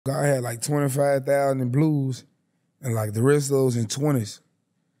I had like 25,000 in blues and like the rest of those in 20s.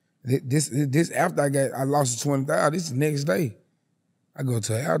 This after I lost the 20,000, this is the next day. I go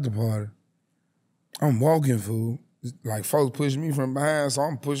to an after party. I'm walking, fool. Like folks pushing me from behind, so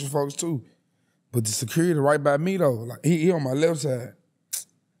I'm pushing folks too. But the security right by me though, like he on my left side.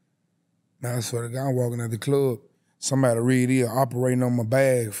 Now I swear to God, I'm walking at the club. Somebody really operating on my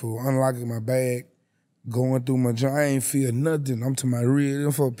bag, fool, unlocking my bag, going through my joint. I ain't feel nothing. I'm to my real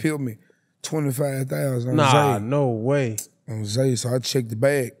info, pill me 25,000 on Nah, Zay. no way. On Zay, so I checked the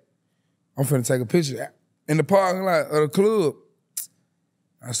bag. I'm finna take a picture in the parking lot of the club.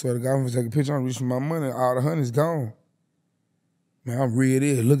 I swear to God, I'm finna take a picture. I'm reaching my money. All the honey's gone. Man, I'm real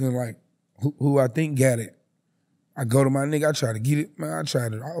there, looking like who I think got it. I go to my nigga, I try to get it. Man, I was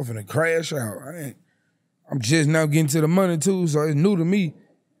finna crash out. I'm just now getting to the money too, so it's new to me.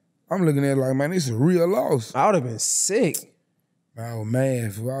 I'm looking at it like, man, this is a real loss. I would have been sick. Man, I was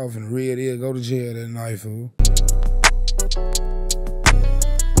mad, fool. I was finna real there, go to jail that night, fool.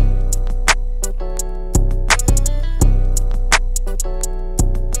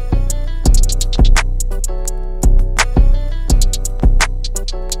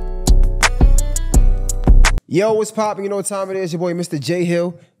 Yo, what's poppin'? You know what time it is? Your boy, Mr. J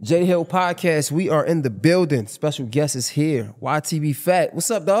Hill. J Hill Podcast. We are in the building. Special guest is here. YTB FATT. What's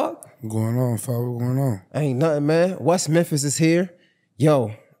up, dog? What's going on, Father? What's going on? Ain't nothing, man. West Memphis is here.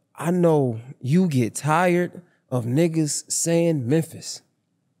 Yo, I know you get tired of niggas saying Memphis.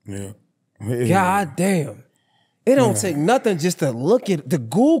 Yeah. God damn. It don't take nothing just to look at the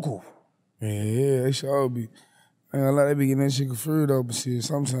Google. Yeah, they sure be. I ain't gonna lie, they be getting that shit confused though, but shit,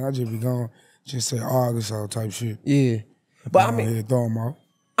 sometimes I just be going, just say Arkansas type shit. Yeah. But I mean, throw them off.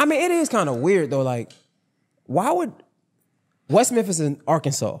 I mean, it is kind of weird though. Like, why would West Memphis and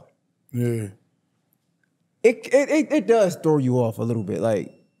Arkansas? Yeah. It does throw you off a little bit.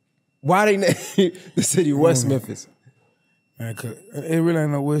 Like, why they name the city West Memphis? Man, cause it really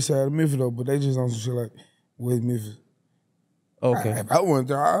ain't no west side of Memphis though, but they just on some shit like West Memphis. Okay. If I went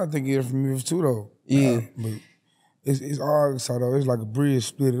there, I think it's from Memphis too though. Yeah. But it's Arkansas though. It's like a bridge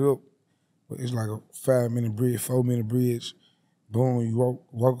split it up. But it's like a 5-minute bridge, 4-minute bridge. Boom, you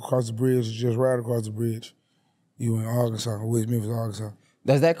walk across the bridge, or just right across the bridge. You in Arkansas, West Memphis, Arkansas.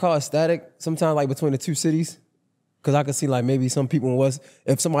 Does that cause static sometimes, like between the two cities? Because I can see like maybe some people in West,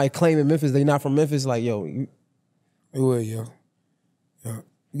 if somebody claiming Memphis, they not from Memphis, like, yo. It will, yeah.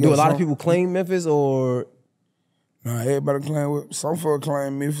 Do a lot of people claim Memphis or? Nah, everybody claim, some folk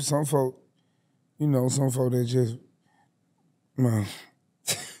claim Memphis, some folk, some folk that just, man.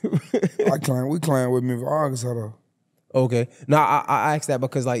 We claim with Memphis, Arkansas though. Okay. Now I asked that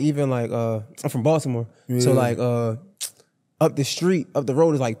because like even like I'm from Baltimore. Yeah. So like up the street, up the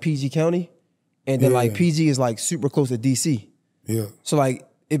road is like PG County. And then like PG is like super close to DC. Yeah. So like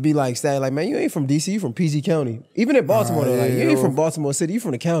it'd be like static, like, man, you ain't from DC, you from PG County. Even in Baltimore though, like you ain't from Baltimore City, you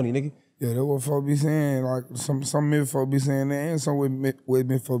from the county, nigga. Yeah, that's what folk be saying. Like some Memphis folk be saying that, and some West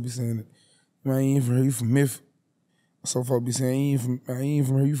Memphis folk be saying that. Man, you ain't from here, you from Memphis. Some folk be saying, you ain't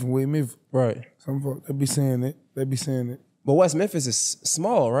from here, you from West Memphis. Right. Some folk, they be saying that. But West Memphis is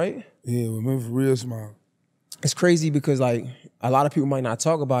small, right? Yeah, West Memphis real small. It's crazy because like a lot of people might not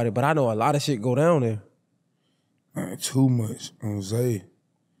talk about it, but I know a lot of shit go down there. Man, too much on Zay.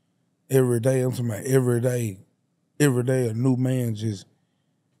 Every day, I'm talking about every day a new man just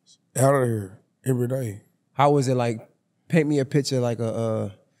out of here. Every day. How is it like, paint me a picture like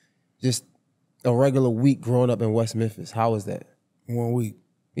just a regular week growing up in West Memphis. How is that? 1 week.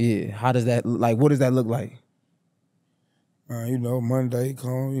 Yeah. How does that, like, what does that look like? Monday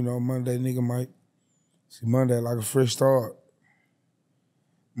come, Monday nigga might see Monday like a fresh start.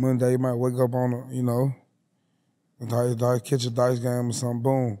 Monday you might wake up on catch a dice game or something,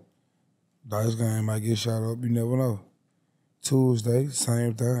 boom. Dice game might get shot up, you never know. Tuesday,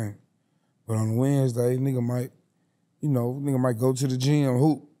 same thing. But on Wednesday, nigga might go to the gym,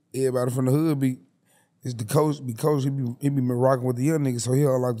 hoop. Everybody from the hood it's the coach, he be rocking with the young niggas, so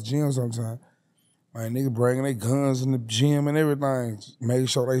he'll like the gym sometimes. My nigga bringing their guns in the gym and everything, making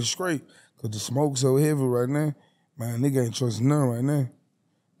sure they straight, cause the smoke so heavy right now. Man, nigga ain't trusting none right now.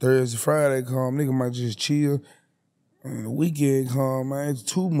 Thursday, Friday come, nigga might just chill. And the weekend come, man, it's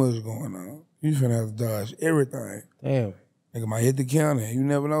too much going on. You finna have to dodge everything. Damn. Nigga might hit the county, you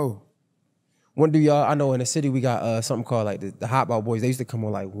never know. When do y'all, I know in the city we got something called like the Hot Ball Boys. They used to come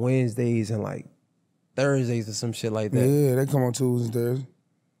on like Wednesdays and like Thursdays or some shit like that. Yeah, they come on Tuesdays and Thursdays.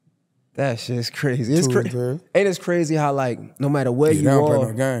 That shit's crazy. It's crazy. Ain't it crazy how like no matter where you are. They don't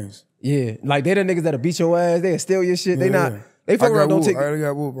play no games. Yeah, like they the niggas that'll beat your ass. They'll steal your shit. They fuck around, don't take. I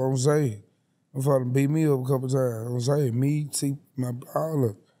got whoop on Zay. My father beat me up a couple times. On Zay, me, see, all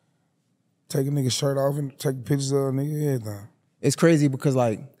of take a nigga shirt off and take pictures of a nigga, everything. It's crazy because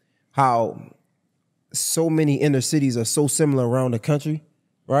like how so many inner cities are so similar around the country,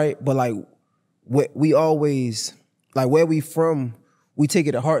 right? But like we always like where we from, we take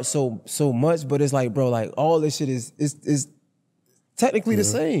it to heart so much. But it's like, bro, like all this shit is technically the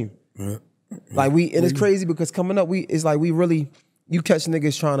same. Yeah. Like and it's crazy because coming up, it's like we really, you catch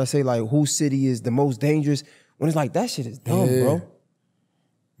niggas trying to say like whose city is the most dangerous when it's like that shit is dumb, bro.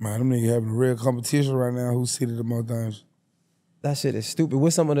 Man, them niggas having a real competition right now. Whose city the most dangerous? That shit is stupid.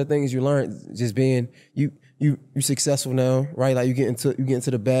 What's some of the things you learned just being you successful now, right? Like you get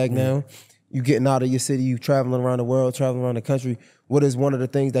into the bag now. You getting out of your city, you traveling around the world, traveling around the country. What is one of the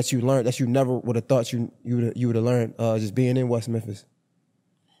things that you learned that you never would have thought you would have learned just being in West Memphis?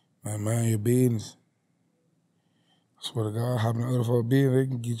 Man, mind your business. I swear to God, hopping the other for a business, they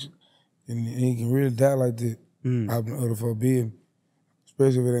can get you. And you can really die like that. Hopping the other for a business.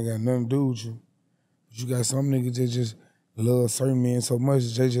 Especially if it ain't got nothing to do with you. But you got some niggas that just love certain men so much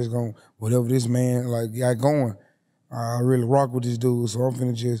that they just gonna, whatever this man like got going, I really rock with this dude, so I'm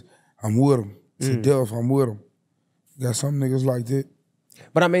finna I'm with him. To death, I'm with him. You got some niggas like that.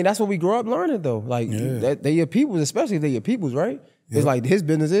 But I mean, that's what we grew up learning though. Like, they your peoples, especially if they your peoples, right? It's like his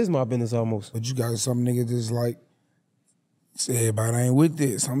business is my business almost. But you got some niggas that's like, everybody ain't with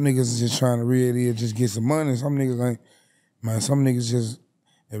it. Some niggas is just trying to really just get some money. Some niggas ain't, man, some niggas just,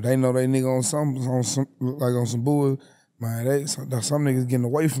 if they know they nigga on some bull, man, some niggas getting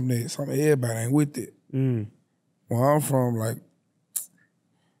away from that. Everybody ain't with it. Where I'm from, like,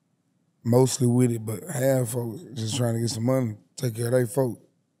 mostly with it, but half folks just trying to get some money, take care of their folk.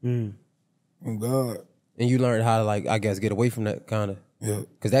 On God. And you learned how to, like, I guess, get away from that kind of. Yeah.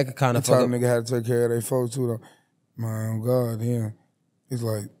 Because that could kind of fuck up. Nigga had to take care of their folks too, though. Man, on God, yeah. It's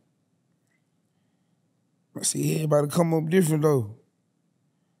like, see, everybody come up different, though.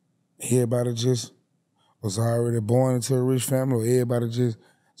 Everybody just was already born into a rich family, or everybody just,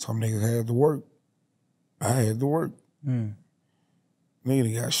 some niggas had to work. I had to work.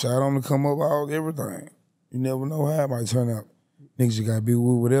 Nigga got shot on to come up, everything. You never know how it might turn out. Niggas just gotta be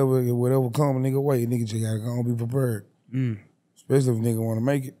with whatever come a nigga way. Niggas just gotta go and be prepared. Especially if a nigga wanna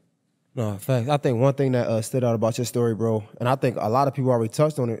make it. No, fact. I think one thing that stood out about your story, bro, and I think a lot of people already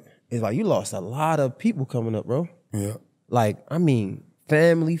touched on it, is like you lost a lot of people coming up, bro. Yeah. Like, I mean,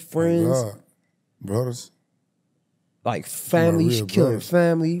 family, friends. Oh God. Brothers. Like family killing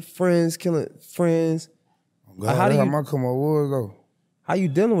family, friends killing friends. Oh God, how do you, my come up was though. How you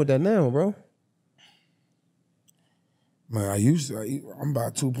dealing with that now, bro? Man, I'm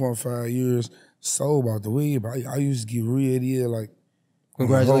about 2.5 years sober out the weed, but I used to get real ill, like,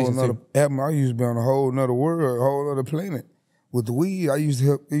 congratulations. I used to be on a whole nother world, a whole other planet. With the weed, it used to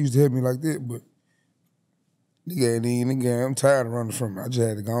help me like that, but nigga, I'm tired of running from it. I just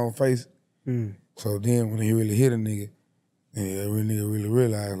had to go on face it. So then when he really hit a nigga, every nigga really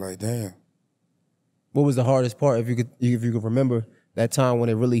realized, like, damn. What was the hardest part, if you could remember that time when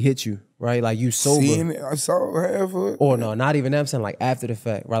it really hit you, right? Like you sober. Seeing it, I saw half of it. Or no, not even that. I'm saying like after the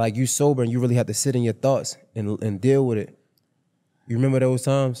fact, right? Like you sober and you really had to sit in your thoughts and deal with it. You remember those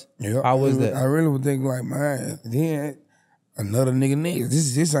times? Yeah. How was that? I really was thinking like, man, then another nigga next.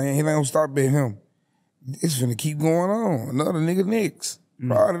 This ain't gonna stop at him. It's finna keep going on. Another nigga next.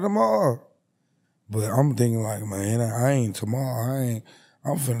 Proud of them all. But I'm thinking like, man, I ain't tomorrow.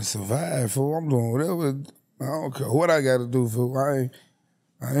 I'm finna survive, fool. I'm doing whatever. I don't care what I gotta do, fool. I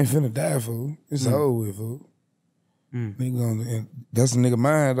ain't finna die, fool. It's over with, fool. Nigga that's a nigga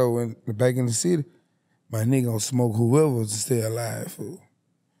mind though, back in the city. My nigga gonna smoke whoever to stay alive, fool.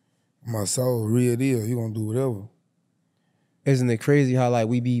 My soul real deal. He gonna do whatever. Isn't it crazy how like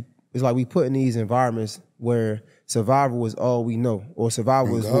it's like we put in these environments where survival is all we know, or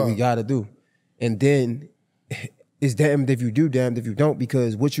survival is what we gotta do. And then it's damned if you do, damned if you don't,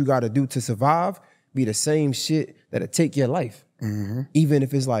 because what you gotta do to survive be the same shit that'll take your life. Even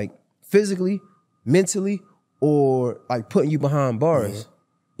if it's like physically, mentally, or like putting you behind bars.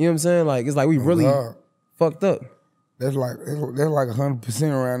 You know what I'm saying? Like it's like we really fucked up. That's like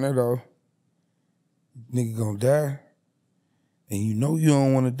 100% around there though. Nigga gonna die. And you know you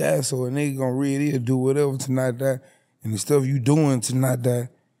don't wanna die, so a nigga gonna really do whatever to not die. And the stuff you doing to not die,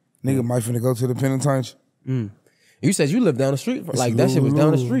 nigga might finna go to the penitentiary. You said you lived down the street. Like that shit was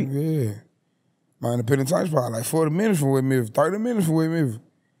down the street. Yeah. Man, the penitentiary probably like 40 minutes from West Memphis, 30 minutes from West Memphis.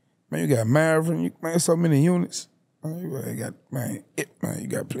 Man, you got Marathon, man, so many units. Man, you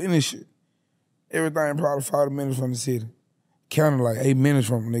got plenty of shit. Everything probably 40 minutes from the city. County like 8 minutes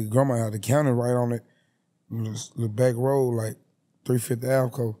from nigga grandma house. The county right on it. The back road, like 350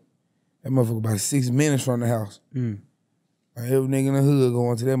 Alco. That motherfucker about 6 minutes from the house. Like every nigga in the hood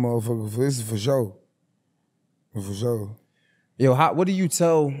going to that motherfucker. This is for sure. For sure. Yo, what do you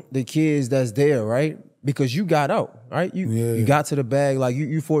tell the kids that's there, right? Because you got out, right? You got to the bag, like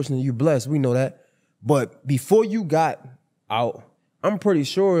you fortunate, you blessed, we know that. But before you got out, I'm pretty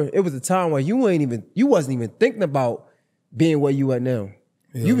sure it was a time where you wasn't even thinking about being where you at now.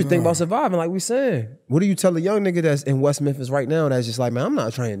 You was thinking about surviving, like we said. What do you tell a young nigga that's in West Memphis right now that's just like, man, I'm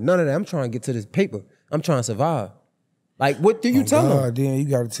not trying none of that. I'm trying to get to this paper. I'm trying to survive. Like, what do you tell them? Then you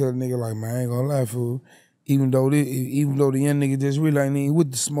gotta tell a nigga like, man, I ain't gonna lie, fool. Even though the young nigga just really ain't even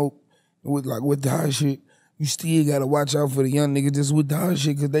with the smoke, with the hot shit, you still gotta watch out for the young nigga just with the hot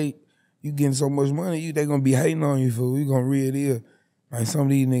shit, cause you getting so much money, they gonna be hating on you, fool. You gonna read it. Like some of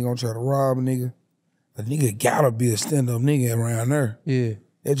these niggas gonna try to rob a nigga. A nigga gotta be a stand-up nigga around there. Yeah.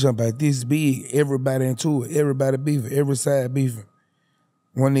 They jump like this big, everybody into it, everybody beefing, every side beefing.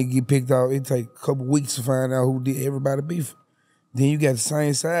 One nigga get picked out, it take a couple weeks to find out who did everybody beefing. Then you got the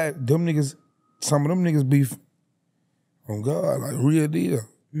same side, some of them niggas beefing. On God, like real deal.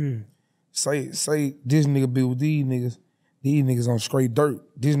 Say this nigga be with these niggas on straight dirt.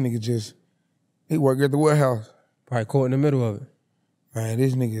 This nigga he work at the warehouse. Probably caught in the middle of it. Man,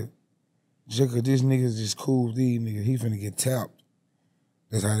 this nigga's just cool with these niggas. He finna get tapped.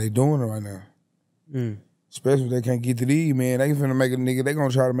 That's how they doing it right now. Especially if they can't get to these, man. They gonna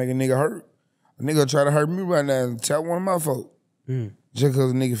try to make a nigga hurt. A nigga try to hurt me right now and tap one of my folk. Just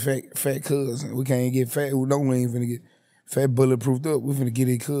cause a nigga fat cousin. We can't get fat. We know we ain't finna get fat bulletproofed up. We finna get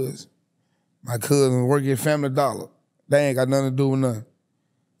his cousin. My cousin work at Family Dollar. They ain't got nothing to do with nothing.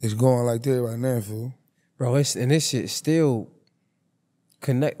 It's going like that right now, fool. Bro, and this shit still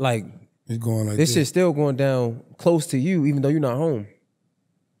connect, like, it's going like this shit still going down close to you, even though you're not home.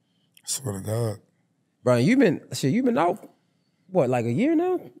 I swear to God. Bro, you've been out, what, like a year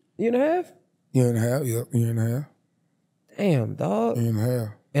now? Year and a half? Year and a half, yep, year and a half. Damn, dog. Year and a half.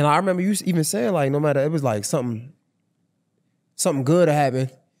 And I remember you even saying, like, no matter, it was like something good to happen.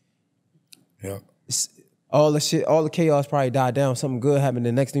 Yep. All the chaos probably died down. Something good happened.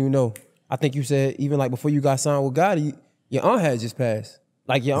 The next thing you know, I think you said, even like before you got signed with Gotti, your aunt had just passed.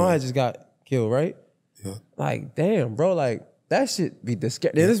 Like, your aunt had just got killed, right? Yeah. Like, damn, bro, like, that shit be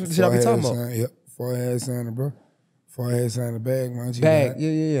disgusting. This is the shit I be talking about. Yep. Before I had signed it, bro. Before I had signed the bag, man. Bag,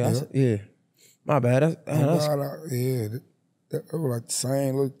 yeah. Yeah. My bad. That was like the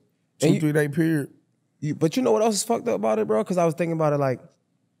same little 2-3 day period. But you know what else is fucked up about it, bro? Because I was thinking about it, like,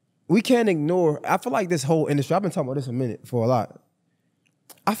 we can't ignore, I feel like this whole industry, I've been talking about this a minute for a lot.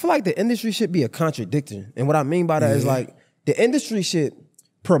 I feel like the industry should be a contradiction. And what I mean by that is, like, the industry should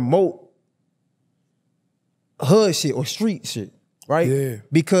promote hood shit or street shit, right? Yeah.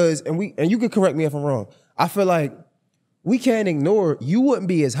 Because, and you can correct me if I'm wrong, I feel like we can't ignore, you wouldn't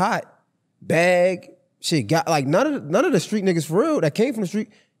be as hot, bag, shit, got, like, none of the street niggas for real that came from the street,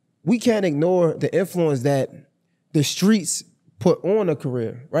 we can't ignore the influence that the streets put on a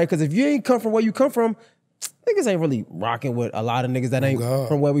career, right? Because if you ain't come from where you come from, niggas ain't really rocking with a lot of niggas that ain't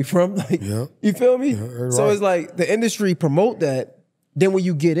from where we from. Like, you feel me? So it's like the industry promote that. Then when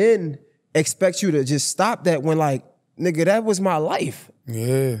you get in, expect you to just stop that when, like, nigga, that was my life.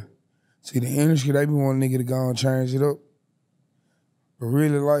 Yeah. See, the industry, they be wanting nigga to go and change it up. But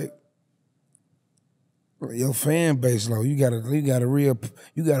really, like your fan base, though, you got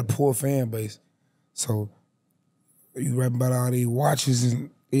a poor fan base. So you rap about all these watches and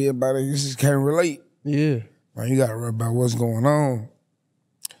everybody just can't relate. Yeah. Man, you gotta rap about what's going on.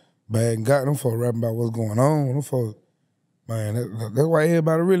 Bad and got them folks rapping about what's going on. Them folks, man, that's why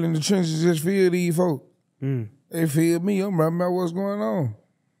everybody really in the trenches just feel these folks. They feel me, I'm rapping about what's going on.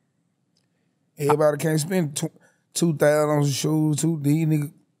 Everybody can't spend $2,000 on some shoes, these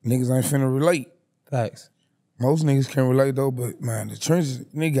niggas ain't finna relate. Facts. Most niggas can relate though, but man, the trenches,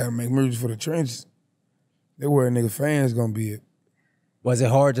 nigga gotta make music for the trenches. They where a nigga fans gonna be at. Was it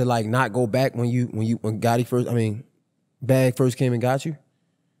hard to, like, not go back when Gotti first, Bag first came and got you?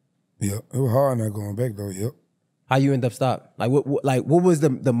 Yeah, it was hard not going back though, yep. How you end up stop? Like what was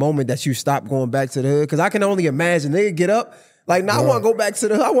the moment that you stopped going back to the hood? Cause I can only imagine they get up, like, now I wanna go back to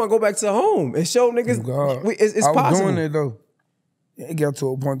the hood, I wanna go back to home and show niggas it's possible. I was doing it though. It got to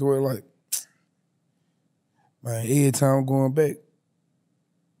a point where, like, man, every time I'm going back,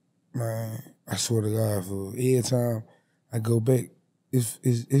 man, I swear to God, for every time I go back, it's a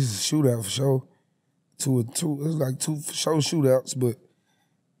shootout for sure. It's like two for sure shootouts, but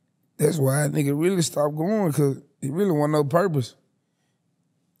that's why a nigga really stopped going, because it really wasn't no purpose.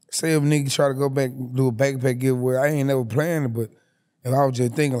 Say if a nigga try to go back and do a backpack giveaway, I ain't never planned it, but if I was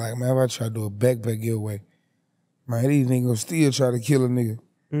just thinking, like, man, if I try to do a backpack giveaway, man, these niggas still try to kill a nigga.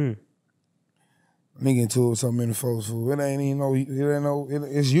 Nigga into it with so many folks, fool. It ain't even no,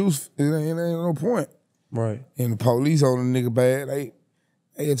 it's useful. It ain't no point. Right. And the police on the nigga bad.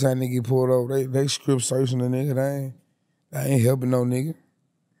 Every time they get pulled over, they script searching the nigga. They ain't helping no nigga.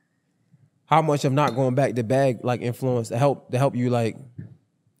 How much of not going back to bag like influence to help you like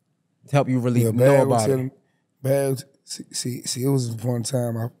to help you really know about it? Bags, see, it was a point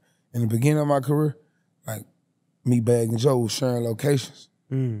in time in the beginning of my career, like me, Bag, and Joe was sharing locations.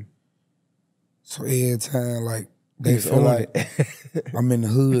 So every time, like, they feel like I'm in the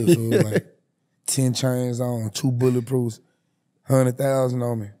hood, fool, like 10 chains on, 2 bulletproofs, 100,000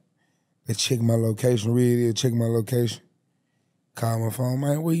 on me. They check my location, really check my location. Call my phone,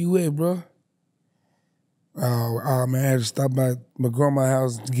 man, where you at, bro? Oh man, I had to stop by my grandma's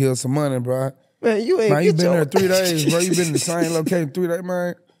house to give her some money, bro. Man, you ain't you been there 3 days, bro. You been in the same location 3 days,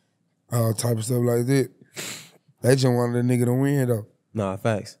 man. All type of stuff like that. They just wanted the nigga to win, though. Nah,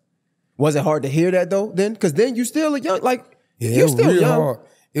 facts. Was it hard to hear that, though, then? Because then you still a young, like, yeah, you still real young. Hard.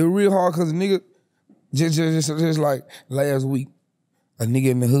 It was real hard because the nigga, just like last week, a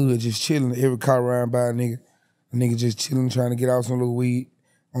nigga in the hood just chilling, every car riding by a nigga just chilling, trying to get out some little weed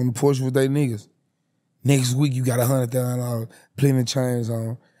on the porch with they niggas. Next week, you got $100,000, plenty of chains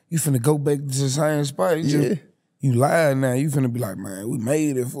on. You finna go back to the same spot. You lying now. You finna be like, man, we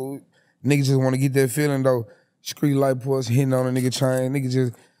made it, fool. Niggas just want to get that feeling, though. Street light posts hitting on a nigga chain. Nigga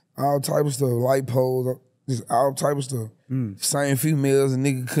just all type of stuff. Light poles, just all type of stuff. Same females a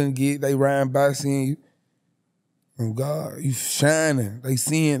nigga couldn't get. They riding by seeing you. Oh, God, you shining. They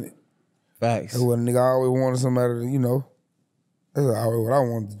seeing it. Facts. That's what a nigga always wanted somebody to, that's always what I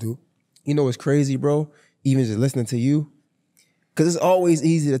wanted to do. You know what's crazy, bro? Even just listening to you. Because it's always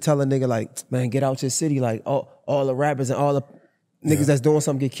easy to tell a nigga, like, man, get out your city. Like, all the rappers and all the niggas that's doing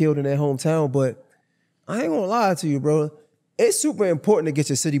something get killed in their hometown. But I ain't gonna lie to you, bro. It's super important to get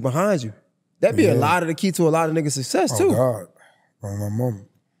your city behind you. That be a lot of the key to a lot of niggas' success, too. Oh, God. On my mama.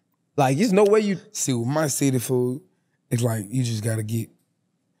 Like, there's no way you... See, with my city, food, it's like you just gotta get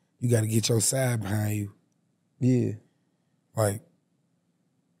your side behind you. Yeah. Like,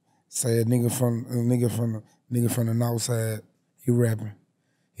 say a nigga from the north side, he rapping.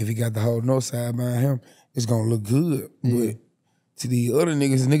 If he got the whole north side behind him, it's gonna look good. But to the other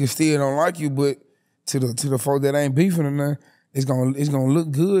niggas still don't like you, but to the folk that ain't beefing or nothing, it's gonna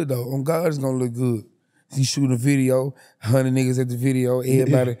look good though. On God, it's gonna look good. You shooting a video, 100 niggas at the video,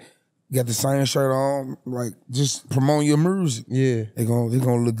 everybody got the same shirt on, like just promoting your music. Yeah. They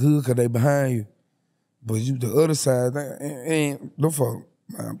gonna look good because they behind you. But you the other side, ain't no fuck.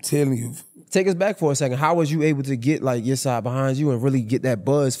 I'm telling you. Take us back for a second. How was you able to get like your side behind you and really get that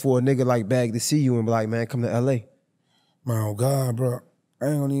buzz for a nigga like Bag to see you and be like, man, come to LA? Man, oh God, bro. I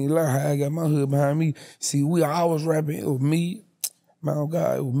ain't gonna even lie how I got my hood behind me. See, we always rapping. It was me. Man, oh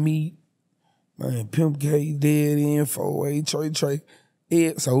God, it was me. Man, Pimp K, Dead End, 4-8, Trey.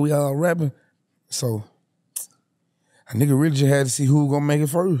 Ed. So we all rapping. So a nigga really just had to see who was gonna make it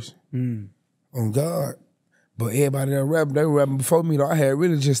first. On God. But everybody that rapping, they were rapping before me though. I had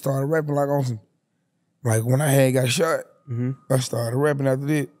really just started rapping like on some, like when I had got shot, I started rapping after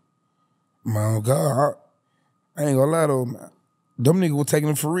that. Man, oh God, I ain't gonna lie though, man. Them niggas were taking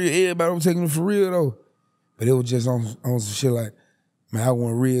it for real. Everybody was taking it for real though. But it was just on some shit like, man, I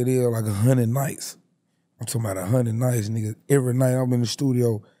went real deal like 100 nights. I'm talking about 100 nights, nigga. Every night I'm in the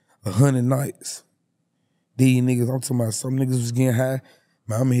studio, 100 nights. These niggas, I'm talking about some niggas was getting high.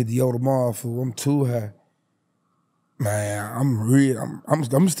 Man, I'm gonna hit the Yo tomorrow, fool. I'm too high. Man,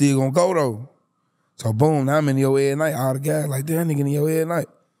 I'm still gonna go though. So boom, now I'm in the Yo every night. All the guys like, that nigga in the Yo every night.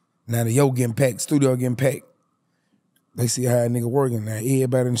 Now the Yo getting packed, studio getting packed. They see how a nigga working. Now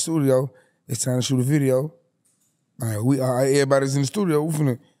everybody in the studio, it's time to shoot a video. Everybody's in the studio, we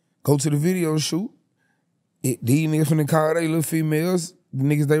finna go to the video shoot. These niggas finna call they little females, the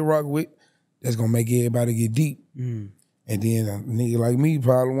niggas they rock with, that's gonna make everybody get deep. And then a nigga like me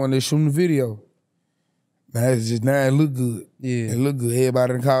probably one that shooting the video. Now it look good. Yeah. It look good.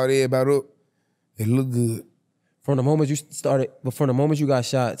 Everybody done called everybody up. It look good. From the moment you got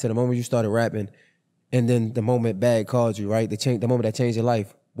shot to the moment you started rapping, and then the moment Bag called you, right? The moment that changed your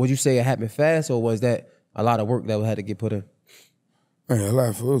life. Would you say it happened fast, or was that a lot of work that had to get put in? Man, it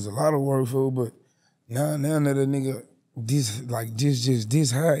was a lot of work, fool, but now that a nigga this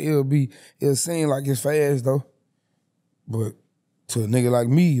high, it'll seem like it's fast though. But to a nigga like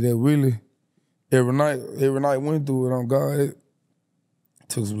me that really every night went through it on God, it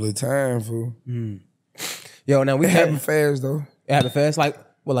took some little time, fool. Yo, now it happened fast though. It happened fast, like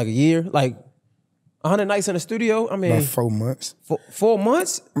a year? Like 100 nights in the studio? I mean, about 4 months. 4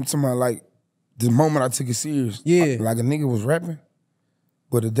 months? I'm talking about like the moment I took it serious. Yeah. Like a nigga was rapping.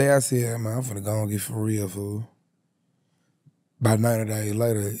 But the day I said, man, I'm finna go and get for real, fool. About 90 days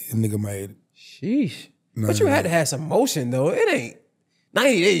later, a nigga made it. Sheesh. But you had to have some motion, though. It ain't.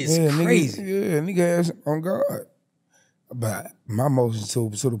 90 days is crazy. Nigga has on God. But my motion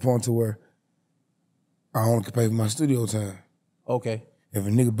to the point to where I only can pay for my studio time. Okay. If a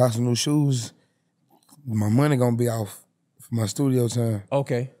nigga buy some new shoes, my money gonna be off for my studio time.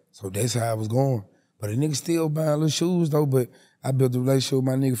 Okay. So that's how I was going. But a nigga still buying little shoes though, but I built a relationship with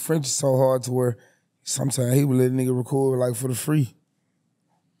my nigga French so hard to where sometimes he would let a nigga record like for the free.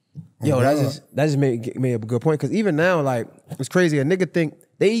 Yo, that just made a good point. Cause even now, like, it's crazy. A nigga think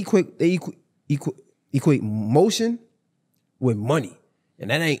they equate motion with money. And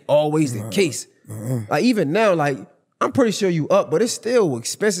that ain't always the case. Like even now, like, I'm pretty sure you up, but it's still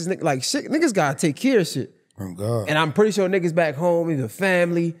expenses. Like shit, niggas gotta take care of shit. Oh God. And I'm pretty sure niggas back home, either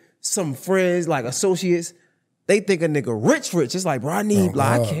family, some friends, like associates, they think a nigga rich. It's like, bro, I need,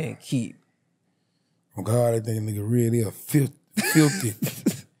 I can't keep. Oh God, they think a nigga really filthy.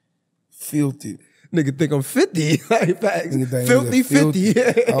 Filthy. Nigga think I'm 50. Like, facts. Filthy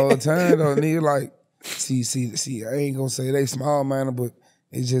 50. All the time though, nigga like, see, I ain't gonna say they small minded, but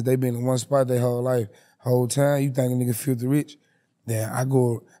it's just they been in one spot their whole life. Whole time you think a nigga filthy rich. Then I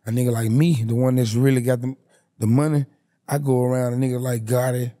go, a nigga like me, the one that's really got the money, I go around a nigga like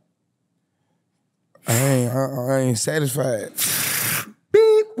Gotti. I ain't satisfied.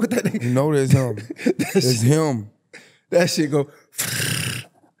 Beep. What that nigga? You know that's him. That's him. That shit go.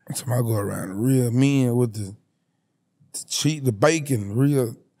 So I go around real men with the cheat, the bacon,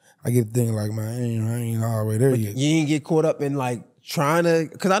 real. I get thinking like, man, I ain't already there yet. You ain't get caught up in like trying to,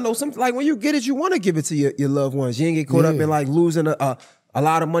 cause I know some, like when you get it, you want to give it to your loved ones. You ain't get caught up in like losing a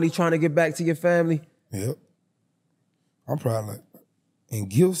lot of money trying to get back to your family. Yep. I'm probably like, in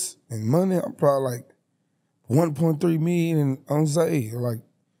gifts and money, I'm probably like 1.3 million on Zay, like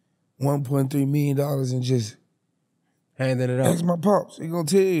 $1.3 million and just handing it out. Ask my pops. He gonna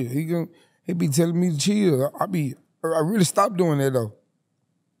tell you. He be telling me to chill. I really stopped doing that though.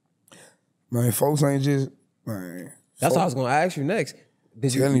 Man, folks ain't just, man. That's what I was gonna ask you next.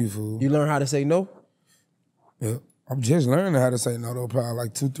 Did you fool. You learn how to say no? Yeah. I'm just learning how to say no though, probably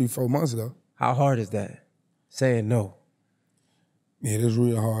like 2, 3, 4 months ago. How hard is that? Saying no. Yeah, it's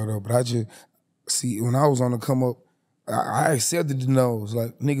real hard though. But I just, see, when I was on the come up, I accepted the no's.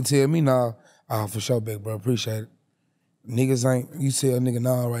 Like, nigga tell me nah, for sure, big bro, appreciate it. Niggas ain't, you tell a nigga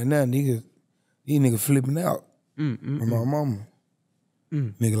nah right now, these niggas flipping out on my mama.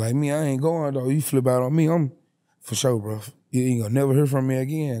 Nigga like me, I ain't going though. You flip out on me, I'm for sure, bro. You ain't gonna never hear from me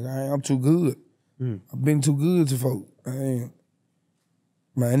again. I'm too good. I've been too good to folk. Man,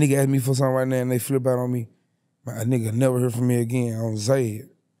 a nigga ask me for something right now and they flip out on me. Man, a nigga never hear from me again. I'm Zayd.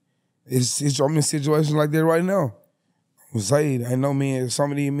 I'm in situations like that right now. I'm Zayd. I know men, some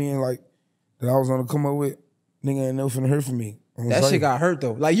of these men like that I was on the come up with, nigga ain't never finna hear from me. That shit got hurt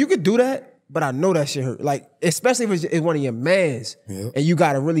though. Like you could do that, but I know that shit hurt. Like, especially if it's one of your mans and you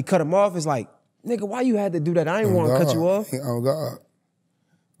gotta really cut him off. It's like, nigga, why you had to do that? I ain't want to cut you off. Oh God.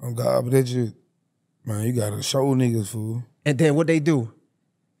 Oh God, but that just, man, you gotta show niggas, fool. And then what they do?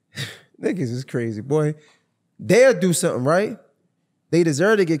 Niggas is crazy, boy. They'll do something, right? They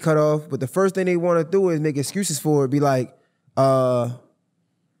deserve to get cut off, but the first thing they want to do is make excuses for it. Be like,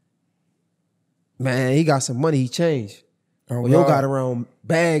 man, he got some money, he changed. Oh, Yo got around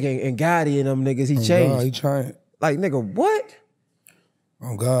Bag and Gotti and them niggas, he changed. God, he trying. Like, nigga, what?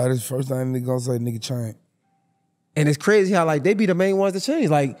 Oh God, this first thing nigga gonna say, nigga change. And it's crazy how like they be the main ones to change.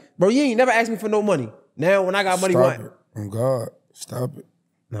 Like, bro, you ain't never asked me for no money. Now when I got money, Stop what? it. Oh God, stop it.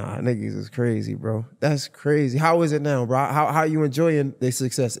 Nah, niggas is crazy, bro. That's crazy. How is it now, bro? How you enjoying the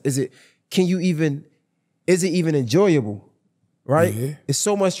success? Is it even enjoyable? Right? Yeah. It's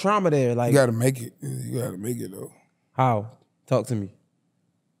so much trauma there. Like, you gotta make it. You gotta make it though. How? Talk to me.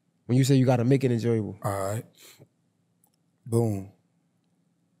 When you say you gotta make it enjoyable. All right. Boom.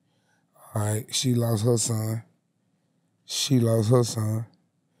 All right. She lost her son.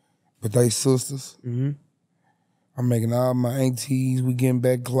 But they sisters. I'm making all my aunties, we getting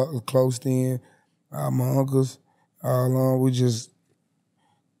back close in. All my uncles, all along, we just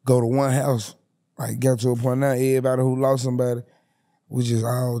go to one house. Like, got to a point now, everybody who lost somebody, we just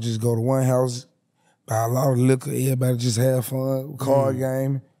all just go to one house, buy a lot of liquor, everybody just have fun, card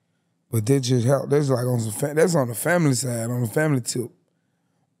game. But that just help. That's like that's on the family side, on the family tip.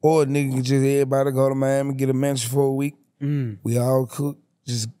 Or nigga can just everybody go to Miami, get a mansion for a week. We all cook,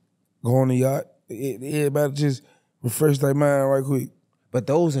 just go on the yacht. Everybody just refresh their mind right quick. But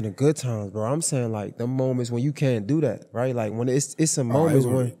those are the good times, bro. I'm saying like the moments when you can't do that, right? Like when it's some moments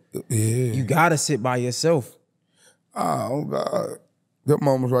when you gotta sit by yourself. Oh God. That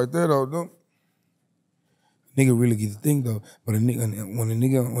moments right there though, nigga really get to think though. But when a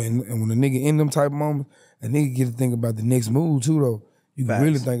nigga in them type of moments, a nigga get to think about the next move too though. You can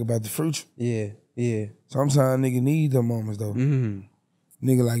really think about the future. Yeah, yeah. Sometimes nigga need them moments though.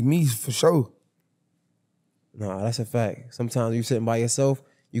 Nigga like me for sure. No, that's a fact. Sometimes you sitting by yourself,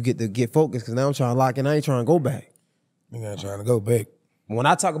 you get to get focused because now I'm trying to lock in. I ain't trying to go back. Nigga ain't trying to go back. When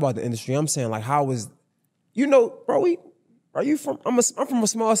I talk about the industry, I'm saying like how is, you know, bro, I'm from a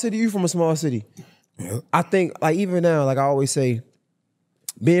small city, you from a small city. Yep. I think like even now, like I always say,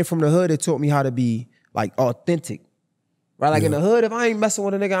 being from the hood, it taught me how to be like authentic. Right? Like in the hood, if I ain't messing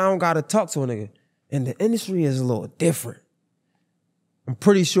with a nigga, I don't gotta talk to a nigga. And the industry is a little different. I'm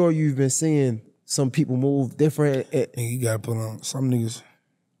pretty sure you've been seeing some people move different. And you gotta put on some niggas.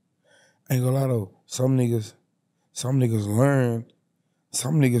 Ain't gonna lie though, some niggas learn.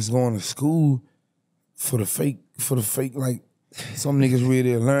 Some niggas going to school for the fake. Like some niggas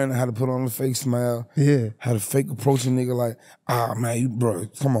really learn how to put on the fake smile. Yeah. How to fake approach a nigga like, man, you bro,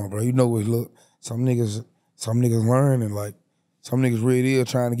 come on, bro, you know what it look. Some niggas learn and like some niggas really are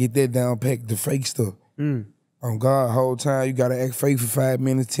trying to get that down pack, the fake stuff. On God, whole time you gotta act fake for 5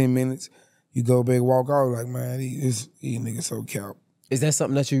 minutes, 10 minutes. You go back, walk out like, man, these niggas so cap. Is that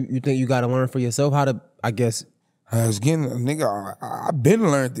something that you think you gotta learn for yourself? How to, I guess. I was getting a nigga, I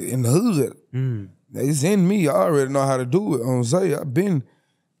been learned it in the hood. It's in me. I already know how to do it. On say I've been,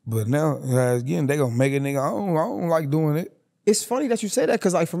 but now again they gonna make a nigga. I don't like doing it. It's funny that you say that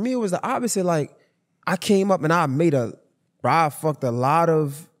because like for me it was the opposite. Like I came up and I fucked a lot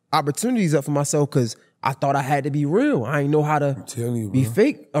of opportunities up for myself because I thought I had to be real. I ain't know how to be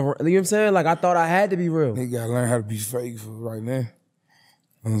fake. You know what I'm saying? Like I thought I had to be real. Nigga gotta learn how to be fake for right now.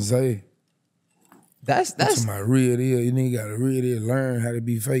 On say that's my real deal. You nigga gotta really learn how to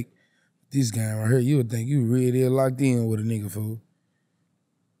be fake. This guy right here, you would think you really locked in with a nigga, fool.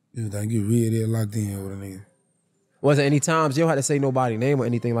 You would think you really locked in with a nigga. Was it any times, you don't have to say nobody's name or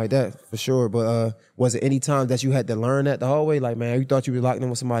anything like that, for sure, but was it any time that you had to learn that the whole way? Like, man, you thought you was locked in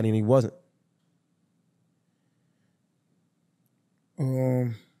with somebody and he wasn't?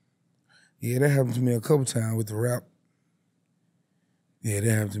 Yeah, that happened to me a couple times with the rap. Yeah,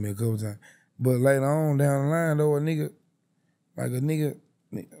 that happened to me a couple times. But later on down the line, though, a nigga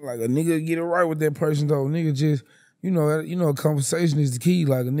get it right with that person though. Nigga just, you know, conversation is the key.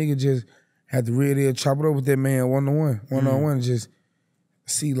 Like a nigga just had to really chop it up with that man one-on-one, just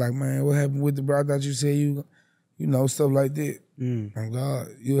see like, man, what happened with the bro? I thought you said you know, stuff like that. Oh God,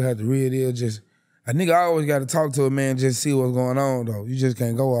 you had to really just, a nigga always got to talk to a man, just see what's going on though. You just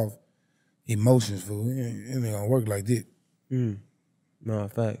can't go off emotions, fool. It ain't gonna work like that. No,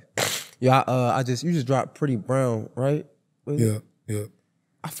 fact. Yeah, you just dropped Pretty Brown, right? Yeah.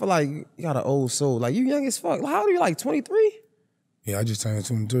 I feel like you got an old soul. Like, you young as fuck. How old are you, like 23? Yeah, I just turned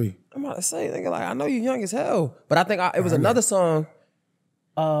 23. I'm about to say, nigga, like, I know you young as hell. But I think it was another song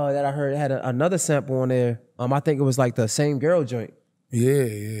that I heard. It had another sample on there. I think it was like the Same Girl joint.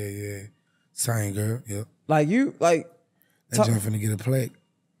 Yeah. Same Girl, yep. Like, you, like... That joint finna get a plaque.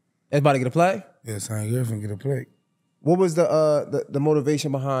 It's about to get a plaque? Yeah, Same Girl finna get a plaque. What was the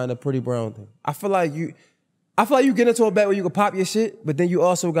motivation behind the Pretty Brown thing? I feel like you get into a bed where you can pop your shit, but then you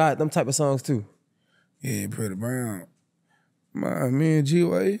also got them type of songs too. Yeah, Pretty Brown. Man, me and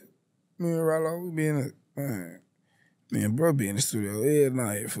G-Way, me and Rollo, we be in me and bro be in the studio every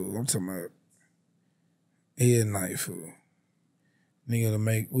night, fool. I'm talking about every night, fool.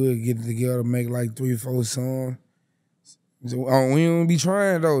 Nigga we'll get together to make like 3-4 songs. We don't be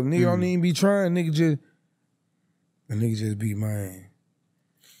trying though. Nigga don't even be trying. Nigga just be mine.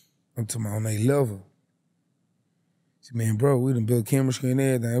 I'm talking about on that level. See, man, bro, we done built chemistry and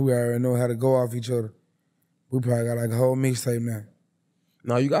everything. We already know how to go off each other. We probably got like a whole mixtape now.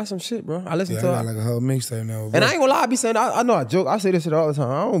 No, you got some shit, bro. I listen to I got like a whole mixtape now. Bro. And I ain't gonna lie, I be saying, I know I joke, I say this shit all the time.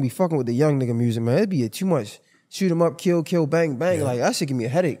 I don't be fucking with the young nigga music, man. It'd be too much shoot 'em up, kill, bang, bang. Yeah. Like, that shit give me a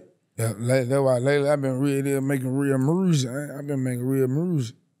headache. Yeah, that's why lately I've been really making real moves. I've been making real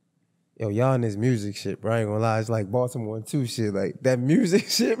moves. Yo, y'all in this music shit, bro. I ain't gonna lie. It's like Baltimore 2 shit. Like, that music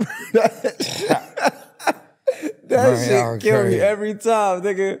shit, bro. That shit kill me every time,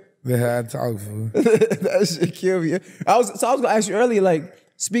 nigga. That's how I talk, fool. That shit kill me. I was gonna ask you earlier, like,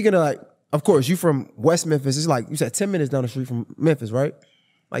 speaking of like, of course, you from West Memphis. It's like, you said 10 minutes down the street from Memphis, right?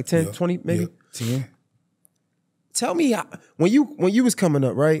 Like 10, 20 maybe? 10. Tell me, when you was coming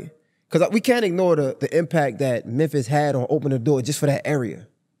up, right? Because we can't ignore the impact that Memphis had on opening the door just for that area.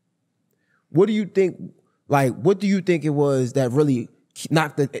 What do you think, it was that really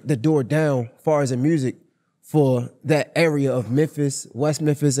knocked the door down as far as the music for that area of Memphis, West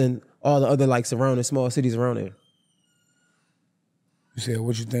Memphis, and all the other like surrounding small cities around there? You said,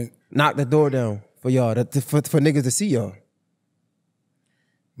 what you think? Knock the door down for y'all, for niggas to see y'all.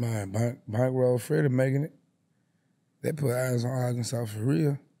 Man, Bankroll Freddie making it. They put eyes on Arkansas for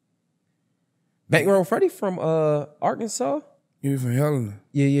real. Bankroll Freddie from Arkansas? He was from Helena.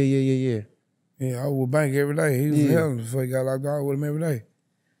 Yeah. Yeah, I was with Bank every day. He was from Helena before he got locked out with him every day.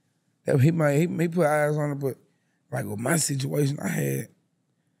 He put eyes on it, but like with my situation I had,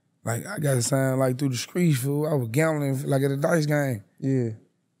 like I got signed like through the streets, fool. I was gambling like at a dice game. Yeah.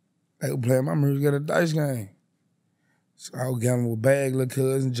 They were playing my music at a dice game. So I was gambling with Bag little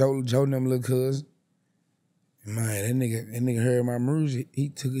cousin, Joe and them little cousin. And man, that nigga heard my music. He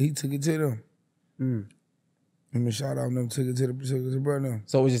took it to them. And me shout out them took it to the brother.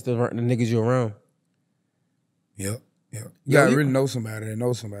 So it was just the niggas you around? Yep. You gotta really know somebody that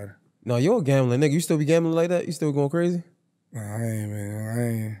knows somebody. No, you're a gambling nigga. You still be gambling like that? You still going crazy? No, I ain't, man. I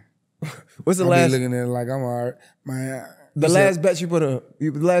ain't. What's the I last? be looking at it like I'm all right. Man, the last bet you put on, the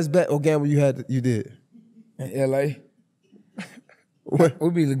last bet or gamble you did? In L.A. What? We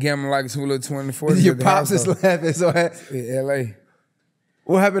be gambling like 2040. Your pops is laughing so hard. In L.A.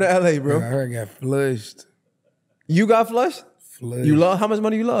 What happened to L.A., bro? I heard I got flushed. You got flushed? Flushed. You lost? How much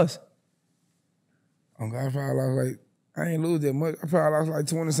money you lost? I probably lost like, I ain't lose that much. I probably lost like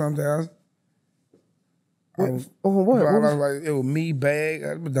 20-something thousand. What? I lost like, it was me,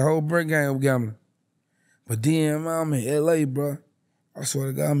 Bag, the whole break game was gambling. But then, man, I'm in L.A., bro. I swear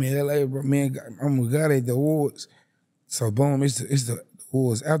to God, I'm in L.A., bro. Man, I'm with God at the awards. So, boom, it's the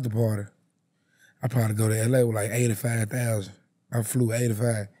awards after party. I probably go to L.A. with like 85,000. I flew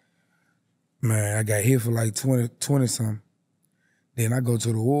 85. Man, I got hit for like 20-something. Then I go to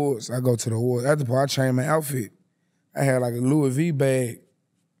the awards. After party, I changed my outfit. I had like a Louis V bag.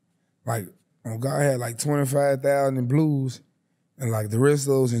 Like, oh God, I had like 25,000 in blues and like the rest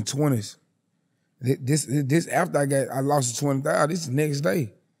of those in 20s. This after I lost the 20,000, this is the next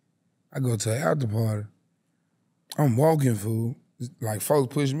day. I go to an after party. I'm walking, fool. Like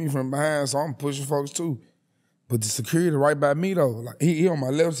folks pushing me from behind, so I'm pushing folks too. But the security right by me though, like he on my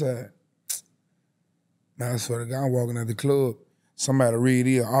left side. Now I swear to God, I'm walking at the club. Somebody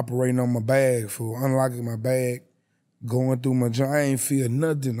really operating on my bag, fool, unlocking my bag, going through my joint. I ain't feel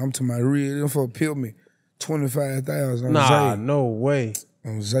nothing. I'm to my real, them folks peeled me 25,000. Nah, no way.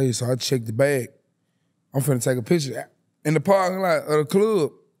 On Zay, so I checked the bag. I'm finna take a picture in the parking lot of the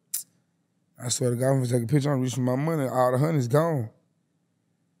club. I swear to God, I'm finna take a picture. I'm reaching my money. All the honey's gone.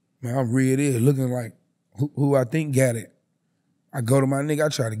 Man, I'm real there, looking like who I think got it. I go to my nigga, I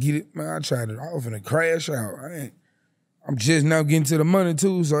try to get it. Man, I was finna crash out. I'm just now getting to the money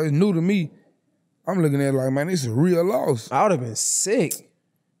too, so it's new to me. I'm looking at it like, man, this is a real loss. I would have been sick.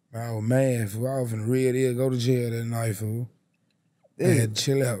 I was mad, fool. I was finna real there, go to jail that night, fool. I had to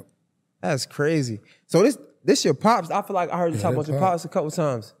chill out. That's crazy. So this your pops. I feel like I heard you talk about your pops a couple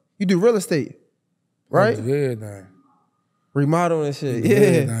times. You do real estate, right? I do everything. Remodeling and shit.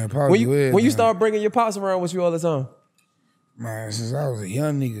 Yeah. When you start bringing your pops around with you all the time? Man, since I was a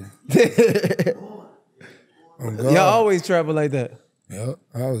young nigga. Y'all always travel like that. Yep.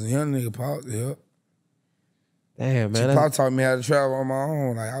 I was a young nigga, Pop. Yep. Damn, man. Pop taught me how to travel on my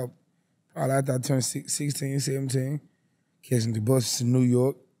own. Like, probably after I turned 16, 17, catching the bus to New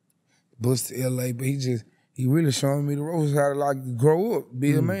York, bus to LA, but he really showing me the ropes how to like grow up,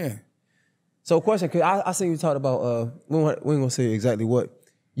 be a man. So question, cause I seen you talk about, we ain't gonna say exactly what,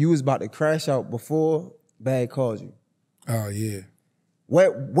 you was about to crash out before Bag called you. Oh, yeah.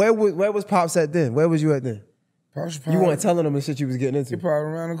 Where was Pops at then? Where was you at then? Pops You weren't telling them the shit you was getting into. He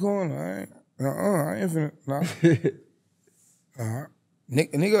probably around the corner. I ain't finna, nah.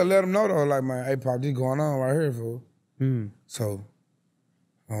 Nigga let him know though, like, man, hey, Pop, this going on right here, fool. So,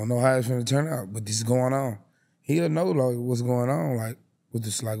 I don't know how it's finna turn out, but this is going on. He'll know, like, what's going on, like, with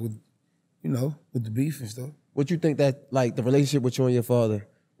this, like, with, you know, with the beef and stuff. What you think that, like, the relationship with you and your father,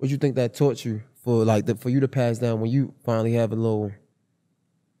 what you think that taught you for, like, for you to pass down when you finally have a little...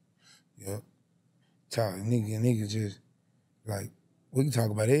 Yep. Talk, nigga just, like, we can talk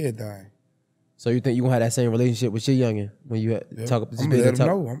about everything. So you think you gonna have that same relationship with your youngin when you talk? I'm gonna let him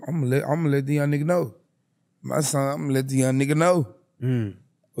know. I'm gonna let the young nigga know. My son, I'm gonna let the young nigga know.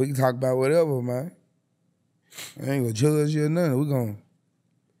 We can talk about whatever, man. I ain't gonna judge you or nothing. We gonna.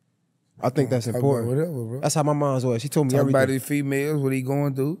 I think that's important. Whatever, bro. That's how my mom's was. She told me talk everything. About these females, what he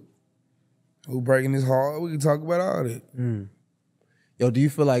going through, who breaking his heart. We can talk about all that. Yo, do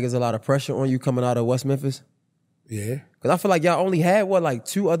you feel like there's a lot of pressure on you coming out of West Memphis? Yeah. Because I feel like y'all only had, what, like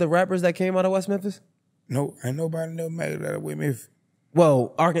 2 other rappers that came out of West Memphis? No, ain't nobody never made it out of West Memphis.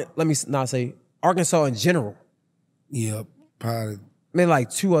 Well, let me not say Arkansas in general. Yep, probably. Maybe like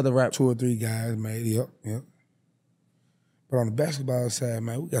 2 other rappers. 2 or 3 guys made it, yep. But on the basketball side,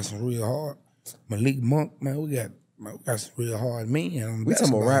 man, we got some real hard. Malik Monk, man, we got some real hard men on the We talking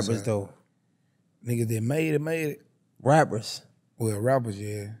basketball about rappers side. though. Niggas that made it. Rappers. Well, rappers,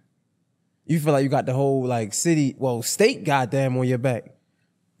 yeah. You feel like you got the whole like city, well, state goddamn on your back.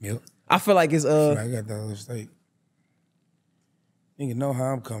 Yep. I feel like it's I got the other state. Nigga know how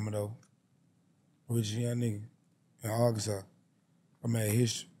I'm coming though. Rich young nigga in Arkansas. I made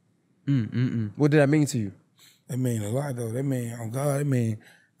history. What did that mean to you? That mean a lot though. That mean, on God, that mean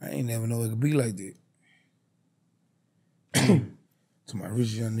I ain't never know it could be like that. To my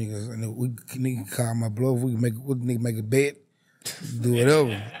rich young niggas, and we nigga call my bluff. We can make a bet, do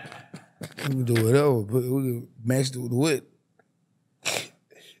whatever. We can do whatever, but we can match it with the what.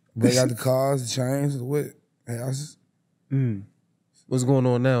 Break out the cars, the chains, the what, houses. What's going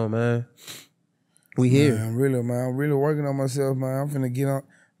on now, man? We here. Man, I'm really working on myself, man. I'm finna get on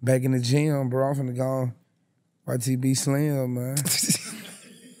back in the gym, bro. I'm finna go on YTB Slim, man.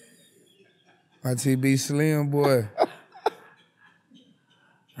 YTB Slim, boy.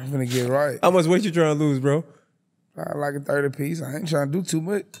 I'm finna get right. How much weight you trying to lose, bro? I like a 30 piece. I ain't trying to do too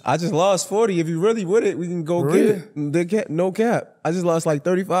much. I just lost 40. If you really with it, we can go Really? get it. No cap. I just lost like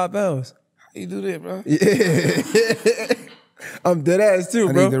 35 pounds. How you do that, bro? Yeah. I'm dead ass too,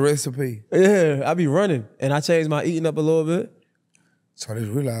 I bro. need the recipe. Yeah, I be running. And I changed my eating up a little bit. So this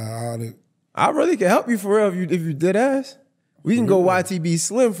really all the I really can help you for real if you dead ass. We can go YTB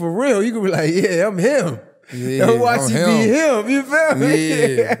Slim for real. You can be like, yeah, I'm him. Yeah, I'm YTB him. You feel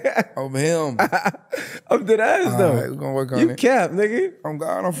me? Yeah, I'm him. I'm dead ass though. All right, we're gonna work on You it. cap, nigga. I'm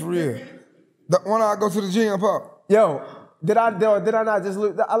God, I'm for real. When I go to the gym, Pop. Yo, did I not just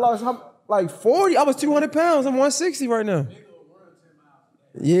look? I lost like 40. I was 200 pounds. I'm 160 right now.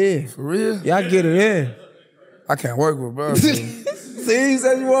 Yeah. For real? Yeah, I get it in. I can't work with bro. See, you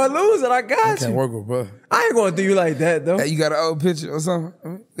said you want to lose it. I got I you. can't work with bro. I ain't going to do you like that, though. Hey, you got an old picture or something?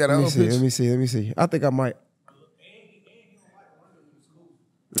 You got an old picture? Let me see. I think I might.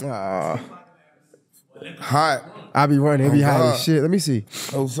 Hot. I be running. It be Oh, hot God. as shit. Let me see.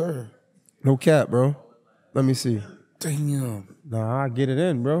 Oh, sir. No cap, bro. Let me see. Damn. Nah, I get it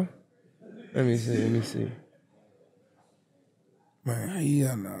in, bro. Let me see. Man,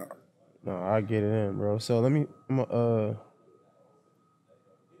 yeah, nah. No, I get it in, bro. So let me, from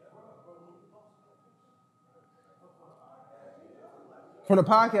the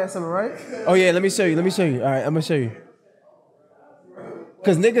podcast, something, right? Oh yeah, let me show you. All right, I'm gonna show you.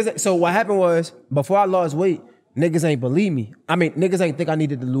 Cause niggas, so what happened was before I lost weight, niggas ain't believe me. I mean, niggas ain't think I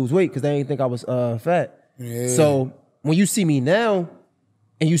needed to lose weight because they ain't think I was fat. Yeah. So when you see me now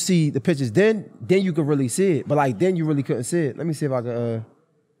and you see the pictures then you could really see it. But like then you really couldn't see it. Let me see if I can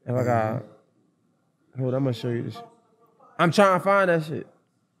hold on, I'm gonna show you this. I'm trying to find that shit.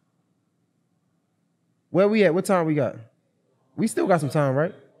 Where we at? What time we got? We still got some time,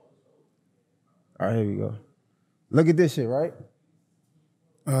 right? All right, here we go. Look at this shit, right?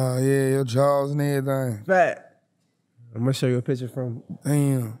 Yeah, your jaws and everything. Fat. I'm gonna show you a picture from.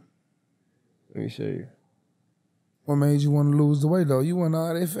 Damn. Let me show you. What made you want to lose the weight, though? You wasn't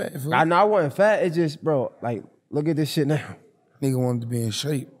all that fat, fool. I know I wasn't fat. It just, bro, like, look at this shit now. Nigga wanted to be in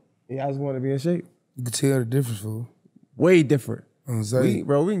shape. Yeah, I just want to be in shape. You could tell the difference, fool. Way different. I'm saying.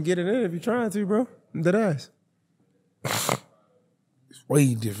 We can get it in if you're trying to, bro. I'm dead ass. It's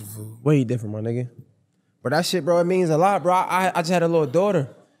way different, fool. Way different, my nigga. But that shit, bro, it means a lot, bro. I just had a little daughter.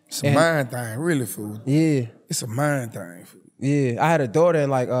 It's a mind thing, really, fool. Yeah. It's a mind thing, fool. Yeah. I had a daughter and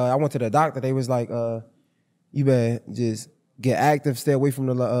like I went to the doctor. They was like, you better just get active, stay away from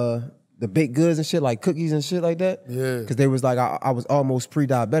the baked goods and shit, like cookies and shit like that. Yeah. Cause they was like I was almost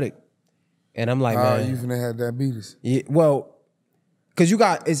pre-diabetic. And I'm like, man. You finna have diabetes. Yeah, well, cause you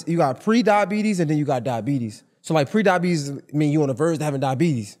got pre-diabetes and then you got diabetes. So like pre-diabetes mean you on the verge of having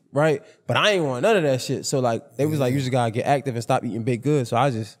diabetes, right? But I ain't want none of that shit. So like they was like, you just gotta get active and stop eating baked goods. So I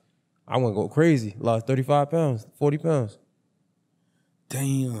went go crazy. Lost 35 pounds, 40 pounds.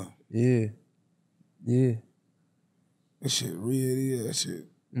 Damn. Yeah. Yeah. That shit real, yeah, that shit.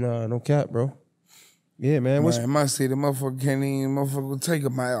 Nah, no cap, bro. Yeah, man. Man, my city, motherfucker can't even, motherfucker take a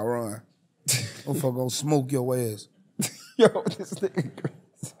mile run. Motherfucker gonna smoke your ass. Yo, this nigga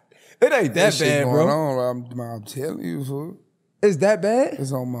crazy. It ain't that shit bad, going bro. on, I'm telling you, fool. It's that bad?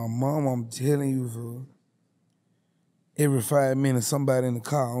 It's on my mom, I'm telling you, fool. Every 5 minutes, somebody in the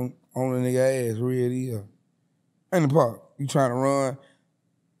car on the nigga ass, real deal. In the park, you trying to run,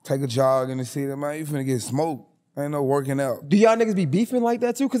 take a jog in the city, man, you finna get smoked. Ain't no working out. Do y'all niggas be beefing like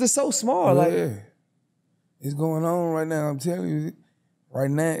that too? Cause it's so small. Yeah. Like, It's going on right now, I'm telling you.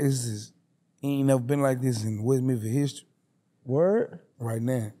 Right now, it's just, ain't never been like this in West Memphis history. word? Right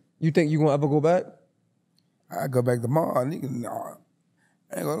now. You think you gonna ever go back? I go back tomorrow, nigga. Nah,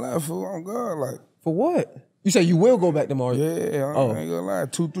 I ain't gonna lie, fool. On God, like. For what? You say you will go back tomorrow? Yeah, I ain't gonna lie.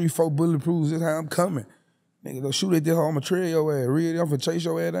 2, 3, 4 bulletproofs. This how I'm coming. Nigga, go shoot at this hoe. I'ma trail your ass. Real, I'm finna chase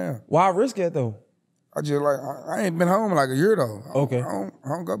your ass down. Why risk it though? I just like I ain't been home in like a year though. Okay. I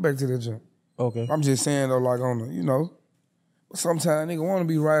don't go back to that joint. Okay. I'm just saying though, like on the, you know, sometimes nigga want to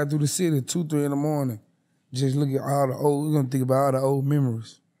be riding through the city 2, 3 in the morning. Just look at all the old. We gonna think about all the old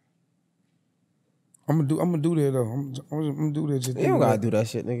memories. I'm gonna do that though. I'm gonna do that. Just You don't gotta do that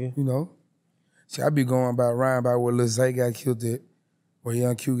shit, nigga. You know. See, I be going by riding by where Lil Zay got killed at, where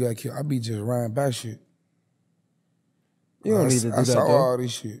Young Q got killed. I be just riding by shit. You don't need to do that I saw though. all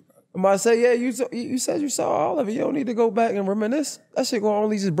this shit. I'm about to say, yeah, you said you saw all of it. You don't need to go back and reminisce. That shit gonna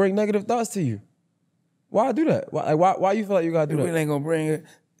only just bring negative thoughts to you. Why do that? Why you feel like you gotta do that? It ain't gonna bring it.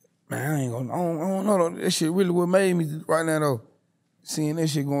 Man, I ain't gonna. I don't know. That shit really what made me right now though. Seeing that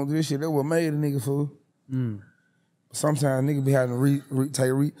shit going through this shit, that what made a nigga fool. Sometimes nigga be having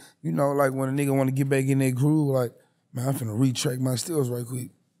to you know, like when a nigga want to get back in that groove, like, man, I'm finna retrack my stills right quick.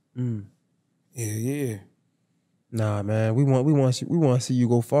 Yeah. Nah, man, we want to see you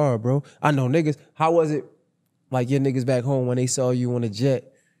go far, bro. I know niggas. How was it, like your niggas back home when they saw you on a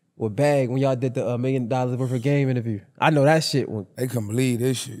jet with Bag when y'all did the $1 million worth of game interview? I know that shit. They couldn't believe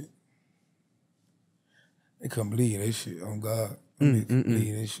that shit. They couldn't believe that shit. On God, they couldn't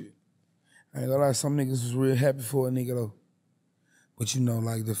believe that shit. I ain't gonna lie, some niggas was real happy for a nigga though. But you know,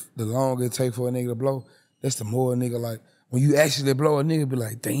 like the longer it take for a nigga to blow, that's the more a nigga like. When you actually blow, a nigga be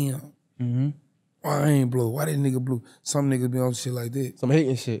like, damn. Why I ain't blow? Why that nigga blew? Some niggas be on shit like that. Some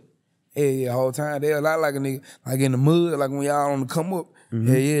hating shit. Yeah, the whole time. They a lot like a nigga, like in the mud, like when y'all on the come up.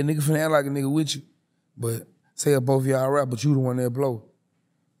 Yeah, nigga finna act like a nigga with you. But say if both y'all rap, but you the one that blow.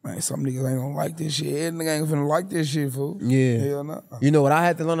 Man, some niggas ain't gonna like this shit. Every nigga ain't finna like this shit, fool. Yeah. Hell nah. You know what I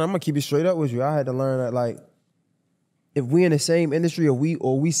had to learn? I'm gonna keep it straight up with you. I had to learn that like, if we in the same industry or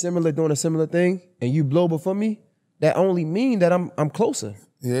we similar doing a similar thing and you blow before me, that only mean that I'm closer.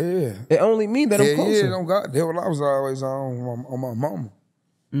 Yeah. It only mean that I'm closer. Yeah, don't God. That's what I was always on my mama.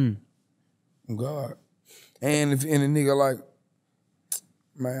 On God. And if any nigga like,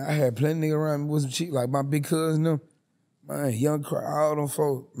 man, I had plenty of nigga around me with some cheap, like my big cousin them. Man, young cry, all them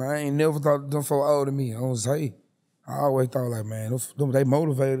folk. Man, I ain't never thought them folk older than me. I don't say. I always thought like, man, they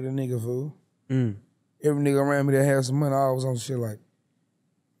motivated a nigga, fool. Every nigga around me that had some money, I always on shit like,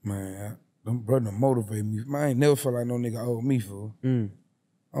 man, them brother motivate me. Man, I ain't never felt like no nigga owed me, fool.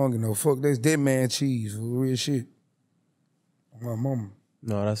 I don't give no fuck. That's dead man cheese, fool. Real shit. My mama.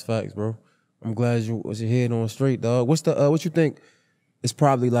 No, that's facts, bro. I'm glad you was your head on straight, dog. What's the what you think is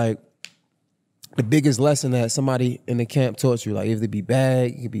probably like the biggest lesson that somebody in the camp taught you? Like if it be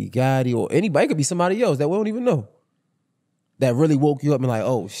Bag, it could be Gotti, or anybody, it could be somebody else that we don't even know. That really woke you up and like,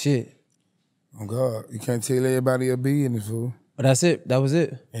 oh shit. Oh God, you can't tell everybody a be in it, fool. But that's it. That was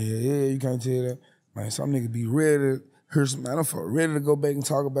it. Yeah, you can't tell that. Man, some niggas be ready to hear some, man, I'm for ready to go back and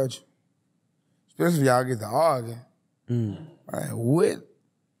talk about you. Especially if y'all get to arguing. Man, what?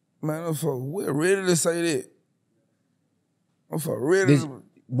 Man, I'm for ready to say that. I'm for ready to.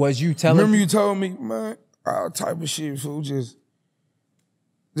 Was you telling? Remember you told me, man, all type of shit, fool. Just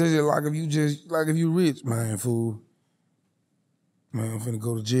like if you rich, man, fool. Man, I'm finna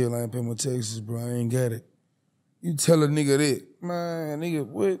go to jail. I ain't pay my taxes, bro. I ain't got it. You tell a nigga that, man, nigga,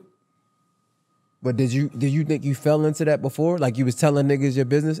 what? But did you think you fell into that before? Like you was telling niggas your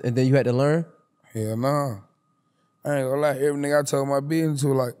business and then you had to learn? Hell nah. I ain't gonna lie. Every nigga I told my business to,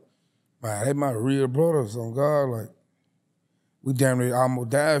 like, man, they my real brothers on God. Like, we damn near almost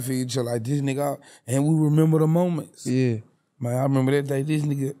died for each other. Like, this nigga, and we remember the moments. Yeah. Man, I remember that day, this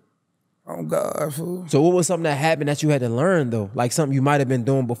nigga, on God, fool. So what was something that happened that you had to learn, though? Like something you might have been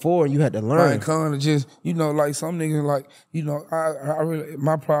doing before and you had to learn? Man, kind of just, you know, like some niggas, like, you know, I really,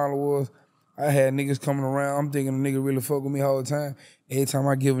 my problem was, I had niggas coming around. I'm thinking a nigga really fuck with me all the time. Every time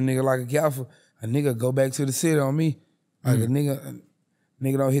I give a nigga like a gaffer, a nigga go back to the city on me. Like a nigga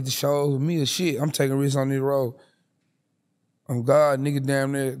don't hit the shows with me or shit. I'm taking risks on this road. On God, nigga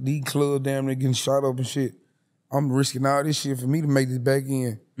damn near, these clubs damn near getting shot up and shit. I'm risking all this shit for me to make this back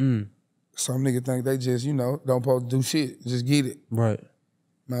in. Some nigga think they just, you know, don't supposed to do shit. Just get it. Right.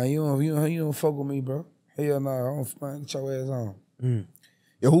 Man, you don't fuck with me, bro. Hell nah, I don't, man, get your ass on.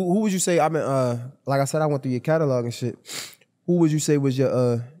 Yo, who would you say, I mean, like I said, I went through your catalog and shit. Who would you say was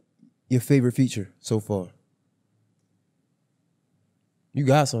your favorite feature so far? You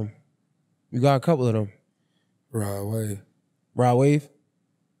got some. You got a couple of them. Rod Wave. Rod Wave?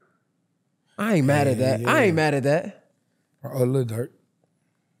 I ain't mad at that. Yeah. I ain't mad at that. Oh, Lil Durk.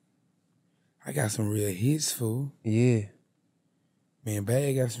 I got some real hits, fool. Yeah. Man,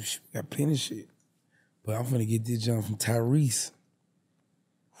 Bag got plenty of shit. But I'm finna get this jump from Tyrese.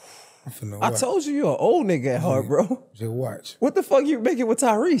 I'm finna I watch. told you you're an old nigga at heart, bro. Just watch. What the fuck you making with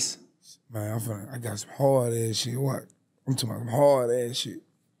Tyrese? Man, I got some hard ass shit. What? I'm talking about some hard ass shit.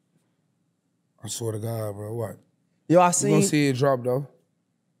 I swear to God, bro. What? Yo, I You seen. gonna see it drop though?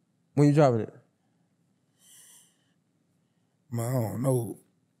 When you dropping it? Man, I don't know.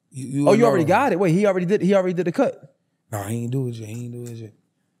 You already got it. Wait, he already did the cut. No, he ain't do it yet.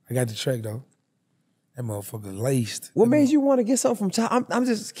 I got the track though. That motherfucker laced. What made you want to get something from Tyrese? I'm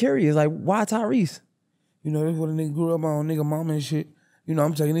just curious. Like, why Tyrese? You know, that's what a nigga grew up on, nigga mama and shit. You know,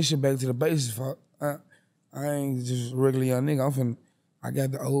 I'm taking this shit back to the basics. Fuck. I ain't just a regular young nigga. I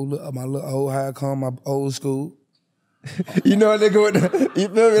got my little old, how I call my old school. You know a nigga with the, you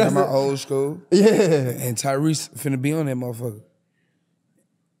feel me? That's my old school. Yeah. And Tyrese finna be on that motherfucker.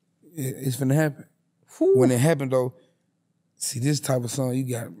 It's finna happen. Whew. When it happened though, see this type of song, you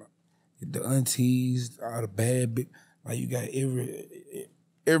got the aunties, all the bad bitch. Like you got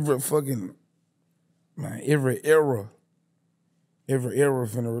every fucking, man, every era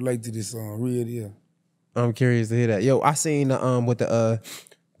finna relate to this song. Real deal. I'm curious to hear that. Yo, I seen with the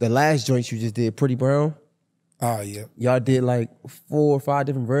last joints you just did, Pretty Brown. Ah, yeah. Y'all did like 4 or 5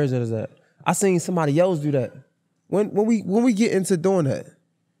 different versions of that. I seen somebody else do that. When we get into doing that,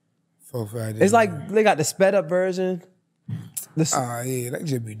 4 or 5 days. it's like they got the sped up version. Yeah, they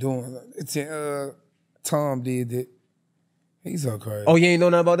just be doing it. Tom did that. He's so crazy. Oh, you ain't know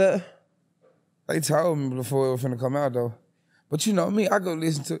nothing about that? They told me before it was finna come out though. But you know me, I go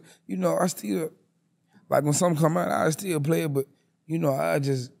listen to, you know, I still, like when something come out, I still play it, but you know, I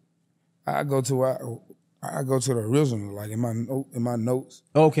go to the original, like in my notes.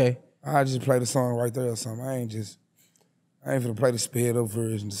 Okay. I just play the song right there or something. I ain't finna play the sped up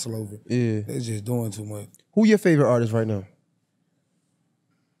version, the slow version. Yeah. They're just doing too much. Who your favorite artist right now?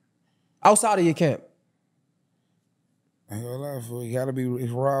 Outside of your camp. I ain't gonna lie for you. Gotta be,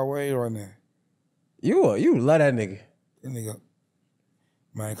 it's Rod Wave right now. You love that nigga. That nigga,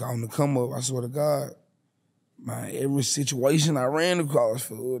 man, on the come up, I swear to God, man, every situation I ran across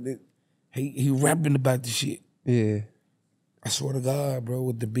for, he rapping about the shit. Yeah. I swear to God, bro,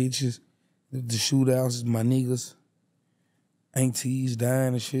 with the bitches, the shootouts, my niggas, aunties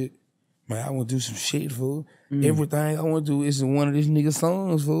dying and shit. Man, I want to do some shit, fool. Everything I want to do is in one of these niggas'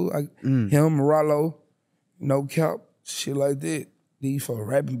 songs, fool. Him, Rollo, No Cap, shit like that. These for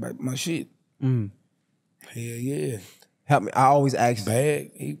rapping about my shit. Hell yeah. Help me. I always ask.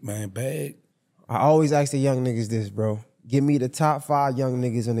 Bag. I always ask the young niggas this, bro. Give me the top 5 young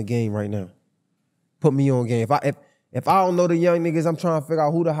niggas in the game right now. Put me on game. If I don't know the young niggas, I'm trying to figure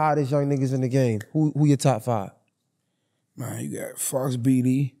out who the hottest young niggas in the game. Who your top 5? Man, you got Fox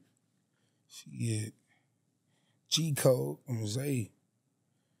BD. Shit. G Code. I'm gonna say.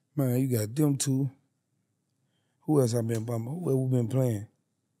 Man, you got them two. Who else I been bumping? Who else we been playing?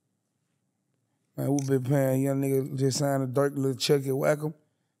 Man, we been playing young nigga just signed a Dirk, Lil Chucky, Wackham.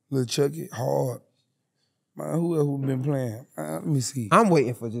 Lil Chucky, hard. Man, who else we been playing? Let me see. I'm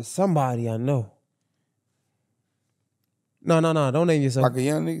waiting for just somebody I know. No, don't name yourself. Like a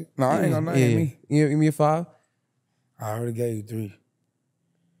young nigga? No, I ain't gonna name me. Give me a 5. I already gave you 3.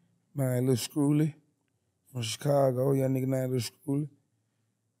 Man, Lil Screwly from Chicago. Young nigga named Lil Screwly.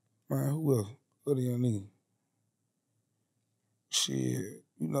 Man, who else? What a young nigga? Shit,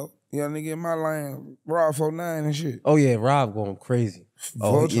 you know, young nigga in my lane, Rob 49 and shit. Oh yeah, Rob going crazy.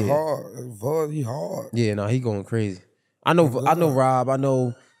 Vulture hard. He hard. Yeah, no, he going crazy. I know Rob. I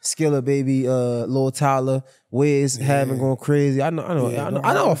know Skilla Baby, Lil Tyler, Wiz, having going crazy. I know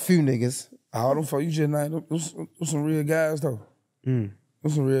a few niggas. All them for you just named them some real guys though. Them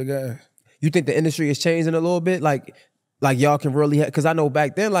some real guys. You think the industry is changing a little bit? Like y'all can really have, because I know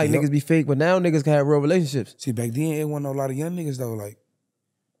back then niggas be fake, but now niggas can have real relationships. See, back then it wasn't a lot of young niggas though. Like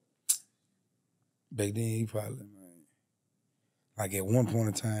back then he probably, man, like at one point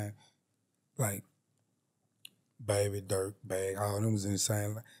in time, like Baby, Dirk, Bag, all them was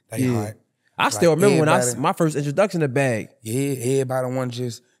insane. They hot. I still remember when my first introduction to Bag. Yeah, everybody want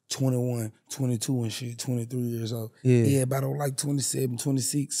just 21, 22 and shit, 23 years old. Yeah. Everybody don't like 27,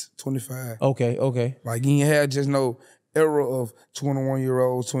 26, 25. Okay. Like you ain't had just no era of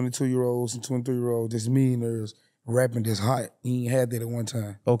 21-year-olds, 22-year-olds, and 23-year-olds, just millionaires rapping this hot. You ain't had that at one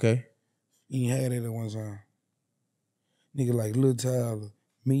time. Okay. You ain't had that at one time. Nigga like Lil Tyler,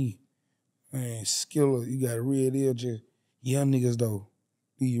 me, man, Skilla, you got a real deal, just young niggas though.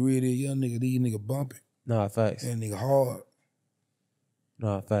 These real deal young niggas, these niggas bumping. Nah, facts. That nigga hard.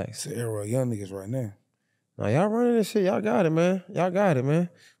 Nah, facts. It's the era of young niggas right now. Nah, y'all running this shit. Y'all got it, man.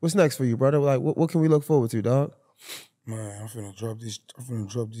 What's next for you, brother? Like, what can we look forward to, dog? Man, I'm finna drop this.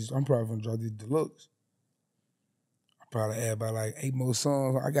 I'm probably finna drop this deluxe. Probably add about like 8 more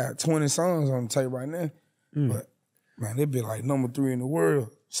songs. I got 20 songs on the tape right now. But man, they be like number 3 in the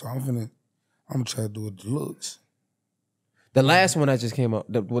world. So I'm gonna try to do a deluxe. The last one that just came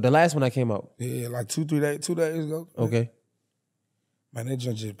out. The last one that came out. Yeah, like 2 days ago. Okay. Man, that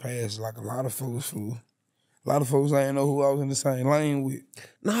junk just passed like a lot of folks, fool. A lot of folks I didn't know who I was in the same lane with.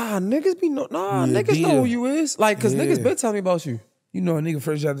 Nah, niggas know who you is. Like, cause niggas been telling me about you. You know, a nigga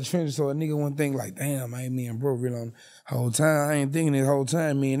fresh out the trenches, so a nigga one thing like, damn, I ain't me and bro real on the whole time. I ain't thinking this whole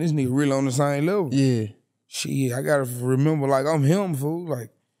time, me and this nigga real on the same level. Yeah. Shit, I gotta remember like I'm him, fool. Like,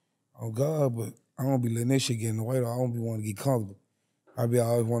 oh God, but I don't be letting that shit get in the way though. I don't be wanting to get comfortable. I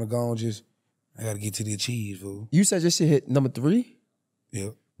always want to go on just, I gotta get to the achieve, fool. You said your shit hit number 3?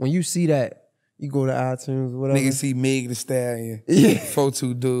 Yep. When you see that, you go to iTunes or whatever. Nigga see Meg the Stallion, yeah.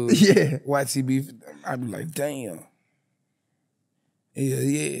 4-2 dude, yeah. YTB, I be like, damn.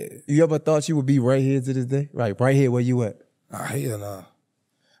 Yeah. You ever thought you would be right here to this day? Right here where you at? Hell nah.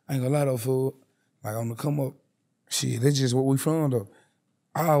 I ain't gonna lie though, fool. Like on the come up, shit, that's just what we from though.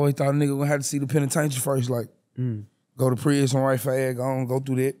 I always thought a nigga gonna have to see the penitentiary first, like go to prison right fast, go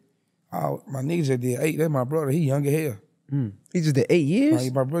through that. My niggas that did 8, that's my brother, he young as hell. He just did 8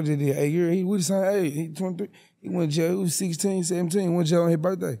 years? My brother did 8 years, he was the same age, he 23. He went to jail, he was 16, 17, went to jail on his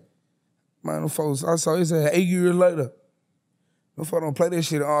birthday. Man, them folks, I saw his ass 8 years later. No fuck don't play that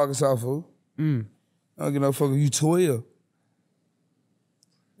shit in Arkansas, fool. I don't give no fuck if you 12.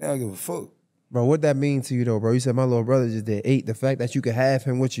 I don't give a fuck. Bro, what that mean to you though, bro? You said my little brother just did 8. The fact that you could have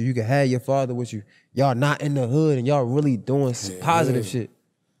him with you could have your father with you. Y'all not in the hood and y'all really doing positive shit.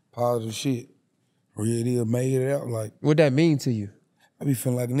 Positive shit. Really made it out. Like, what that mean to you? I be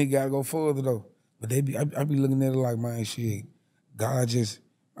feeling like a nigga gotta go further though. But I be looking at it like, man, shit, I just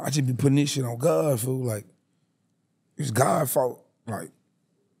be putting this shit on God, fool. Like, it's God's fault.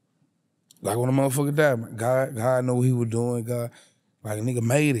 Like when a motherfucker died, man, God know what he was doing. God, like a nigga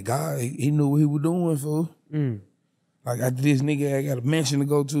made it. God, he knew what he was doing, fool. Like after this nigga I got a mansion to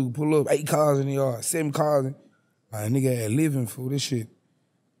go to, pull up 8 cars in the yard, 7 cars. Like a nigga had living, fool. This shit,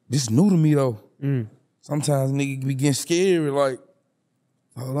 this new to me though. Sometimes nigga be getting scary, like,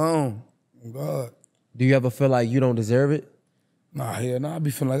 hold on, oh God. Do you ever feel like you don't deserve it? Nah, hell nah, I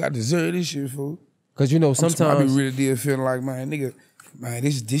be feeling like I deserve this shit, fool. Cause you know sometimes I be really deal feeling like, man, nigga, man,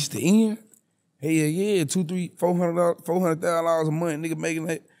 this the end. Hell yeah, $200,000, $400,000 a month, nigga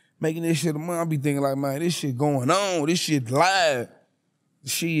making this shit a month. I be thinking like, man, this shit going on, this shit live.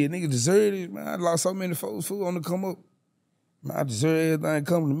 Shit, nigga deserve it, man. I lost so many folks, fool, on the come up. Man, I deserve everything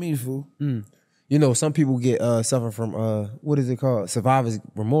coming to me, fool. You know, some people get suffer from what is it called? Survivor's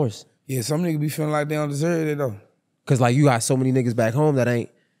remorse. Yeah, some niggas be feeling like they don't deserve it though. Cause like you got so many niggas back home that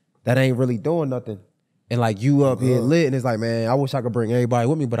ain't really doing nothing. And like you up here lit and it's like, man, I wish I could bring everybody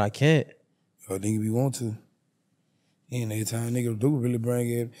with me, but I can't. Yo, nigga be want to. And every time nigga do really bring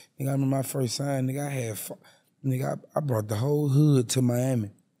it. Nigga, I remember my first sign, nigga, I brought the whole hood to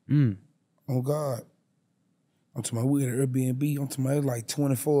Miami. Oh God. I'm to my we at Airbnb. I'm to my like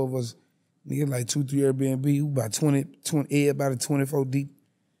 24 of us. Nigga, like 2-3 Airbnb. We about 20 everybody 24 deep.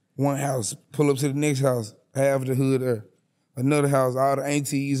 One house, pull up to the next house, half of the hood there. Another house, all the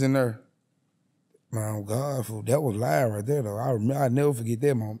aunties in there. Man, oh God, fool, that was live right there though. I never forget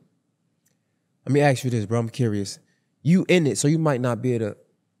that moment. Let me ask you this, bro. I'm curious. You in it, so you might not be able to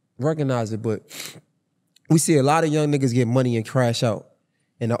recognize it, but we see a lot of young niggas get money and crash out.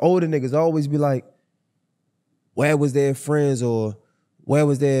 And the older niggas always be like, where was their friends or where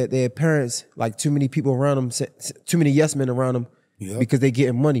was their parents? Like too many people around them, too many yes men around them because they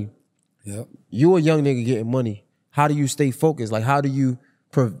getting money. Yep. You a young nigga getting money. How do you stay focused? Like how do you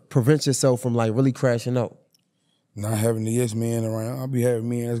prevent yourself from like really crashing out? Not having the yes man around. I'll be having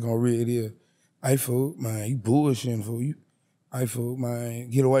men that's gonna read it. I fool, man, you bullshitting, fool. I fool, man,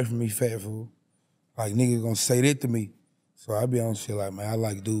 get away from me, fat fool. Like niggas gonna say that to me. So I be on shit like, man, I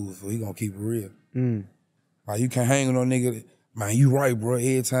like dude, fool. He gonna keep it real. Like you can't hang on no nigga. Man, you right, bro.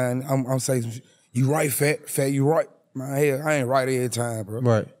 Every time I'm saying some shit. You right, fat, you right. Man, hell, I ain't right every time, bro.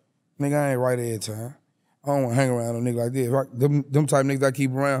 Right. Nigga, I ain't right every time. I don't want to hang around a nigga like that. Them type of niggas I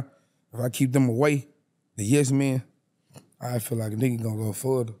keep around, if I keep them away, the yes men, I feel like a nigga gonna go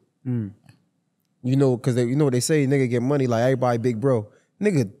further. You know, because you know what they say, nigga get money like everybody big bro.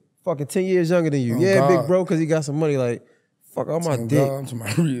 Nigga fucking 10 years younger than you. Oh, God. Big bro, because he got some money. Like, fuck all my dick. I'm to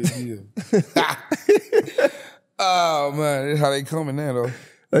my real deal. Oh, man, that's how they coming now, though.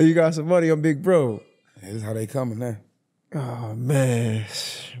 Oh, you got some money on big bro. Yeah, that's how they coming now. Oh, man.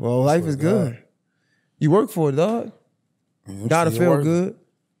 Well, life is good. You work for it, dog. Yeah, gotta feel working. good.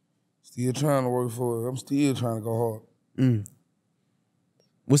 Still trying to work for it. I'm still trying to go hard.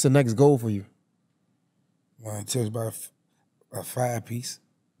 What's the next goal for you? When I touched by a 5-piece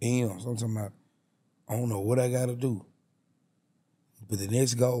M's, I'm talking about, I don't know what I got to do. But the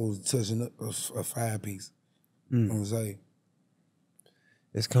next goal is touching a 5-piece. You know what I'm saying?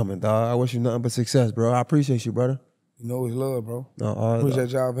 It's coming, dog. I wish you nothing but success, bro. I appreciate you, brother. You know it's love, bro. No, Appreciate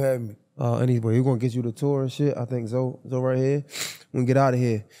y'all for having me. Anyway, we're going to get you the tour and shit. I think Zoe right here. We can get out of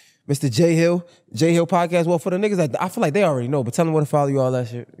here. Mr. J Hill Podcast. Well, for the niggas, I feel like they already know, but tell them where to follow you, all that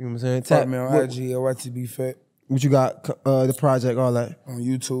shit. You know what I'm saying? Follow me on IG at YTB FATT. What you got, the project, all that? On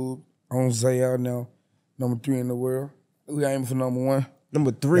YouTube, on Zay out now, number 3 in the world. We aiming for number 1.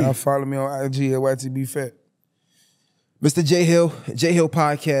 Number 3. Y'all follow me on IG at YTB FATT. Mr. J Hill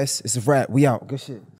Podcast. It's a wrap. We out. Good shit.